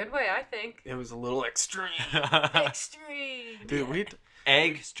 but in a good way, I think. It was a little extreme. Extreme. Dude,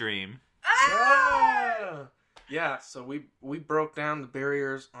 Egg stream. Yeah, so we broke down the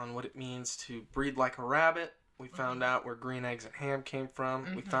barriers on what it means to breed like a rabbit. We found out where green eggs and ham came from.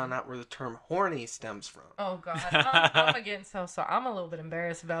 We found out where the term horny stems from. Oh, God. I'm again so sorry. I'm a little bit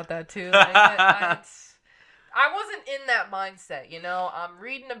embarrassed about that, too. I wasn't in that mindset, you know? I'm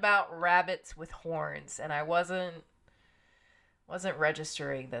reading about rabbits with horns, and I wasn't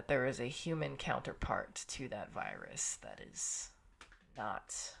registering that there is a human counterpart to that virus that is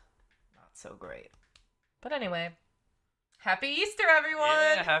not so great. But anyway, happy Easter, everyone!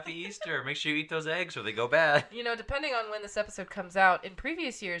 Yeah, happy Easter. Make sure you eat those eggs or they go bad. You know, depending on when this episode comes out, in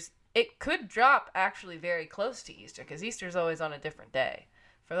previous years, it could drop actually very close to Easter, because Easter's always on a different day.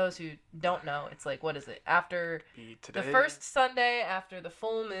 For those who don't know, it's like, what is it? After Be the today. first Sunday, after the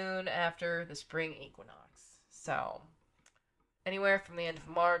full moon, after the spring equinox. So, anywhere from the end of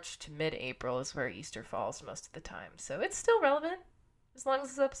March to mid-April is where Easter falls most of the time. So, it's still relevant as long as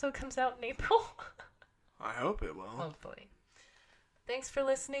this episode comes out in April. I hope it will. Hopefully. Thanks for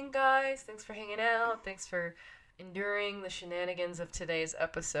listening, guys. Thanks for hanging out. Thanks for enduring the shenanigans of today's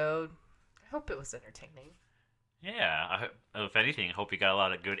episode. I hope it was entertaining. Yeah, if anything, I hope you got a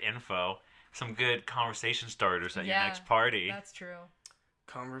lot of good info. Some good conversation starters at your next party. That's true.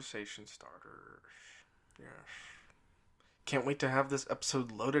 Conversation starter. Yes. Can't wait to have this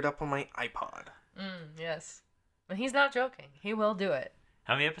episode loaded up on my iPod. Yes. And he's not joking. He will do it.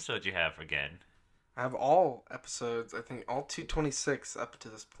 How many episodes you have again? I have all episodes, I think all 226 up to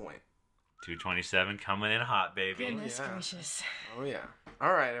this point. 227 coming in hot, baby. Goodness yeah. gracious. Oh, yeah.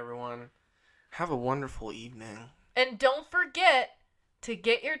 All right, everyone. Have a wonderful evening. And don't forget to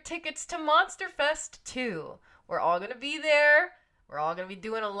get your tickets to Monsterfest, too. We're all going to be there. We're all going to be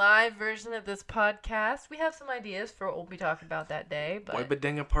doing a live version of this podcast. We have some ideas for what we'll be talking about that day. But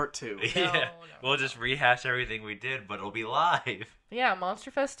Wolpertingers Part 2. Yeah, we'll just rehash everything we did, but it'll be live. Yeah,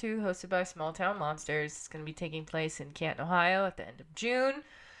 Monsterfest 2, hosted by Small Town Monsters. It's going to be taking place in Canton, Ohio at the end of June.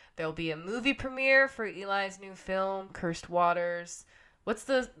 There'll be a movie premiere for Eli's new film, Cursed Waters. What's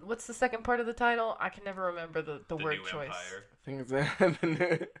the second part of the title? I can never remember the word New choice. Empire.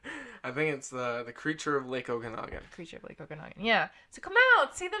 I think it's the Creature of Lake Okanagan. Creature of Lake Okanagan. Yeah. So come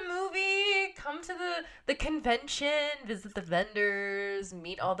out, see the movie, come to the convention, visit the vendors,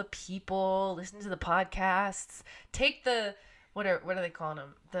 meet all the people, listen to the podcasts, take the what are they calling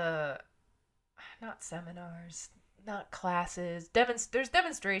them? Not seminars, not classes. There's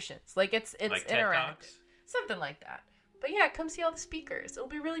demonstrations. Like it's Like TED interactive. Talks? Something like that. But yeah, come see all the speakers. It'll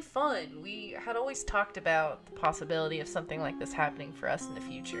be really fun. We had always talked about the possibility of something like this happening for us in the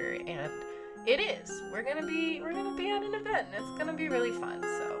future, and it is. We're gonna be at an event, and it's gonna be really fun.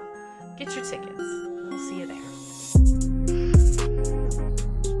 So get your tickets. We'll see you there.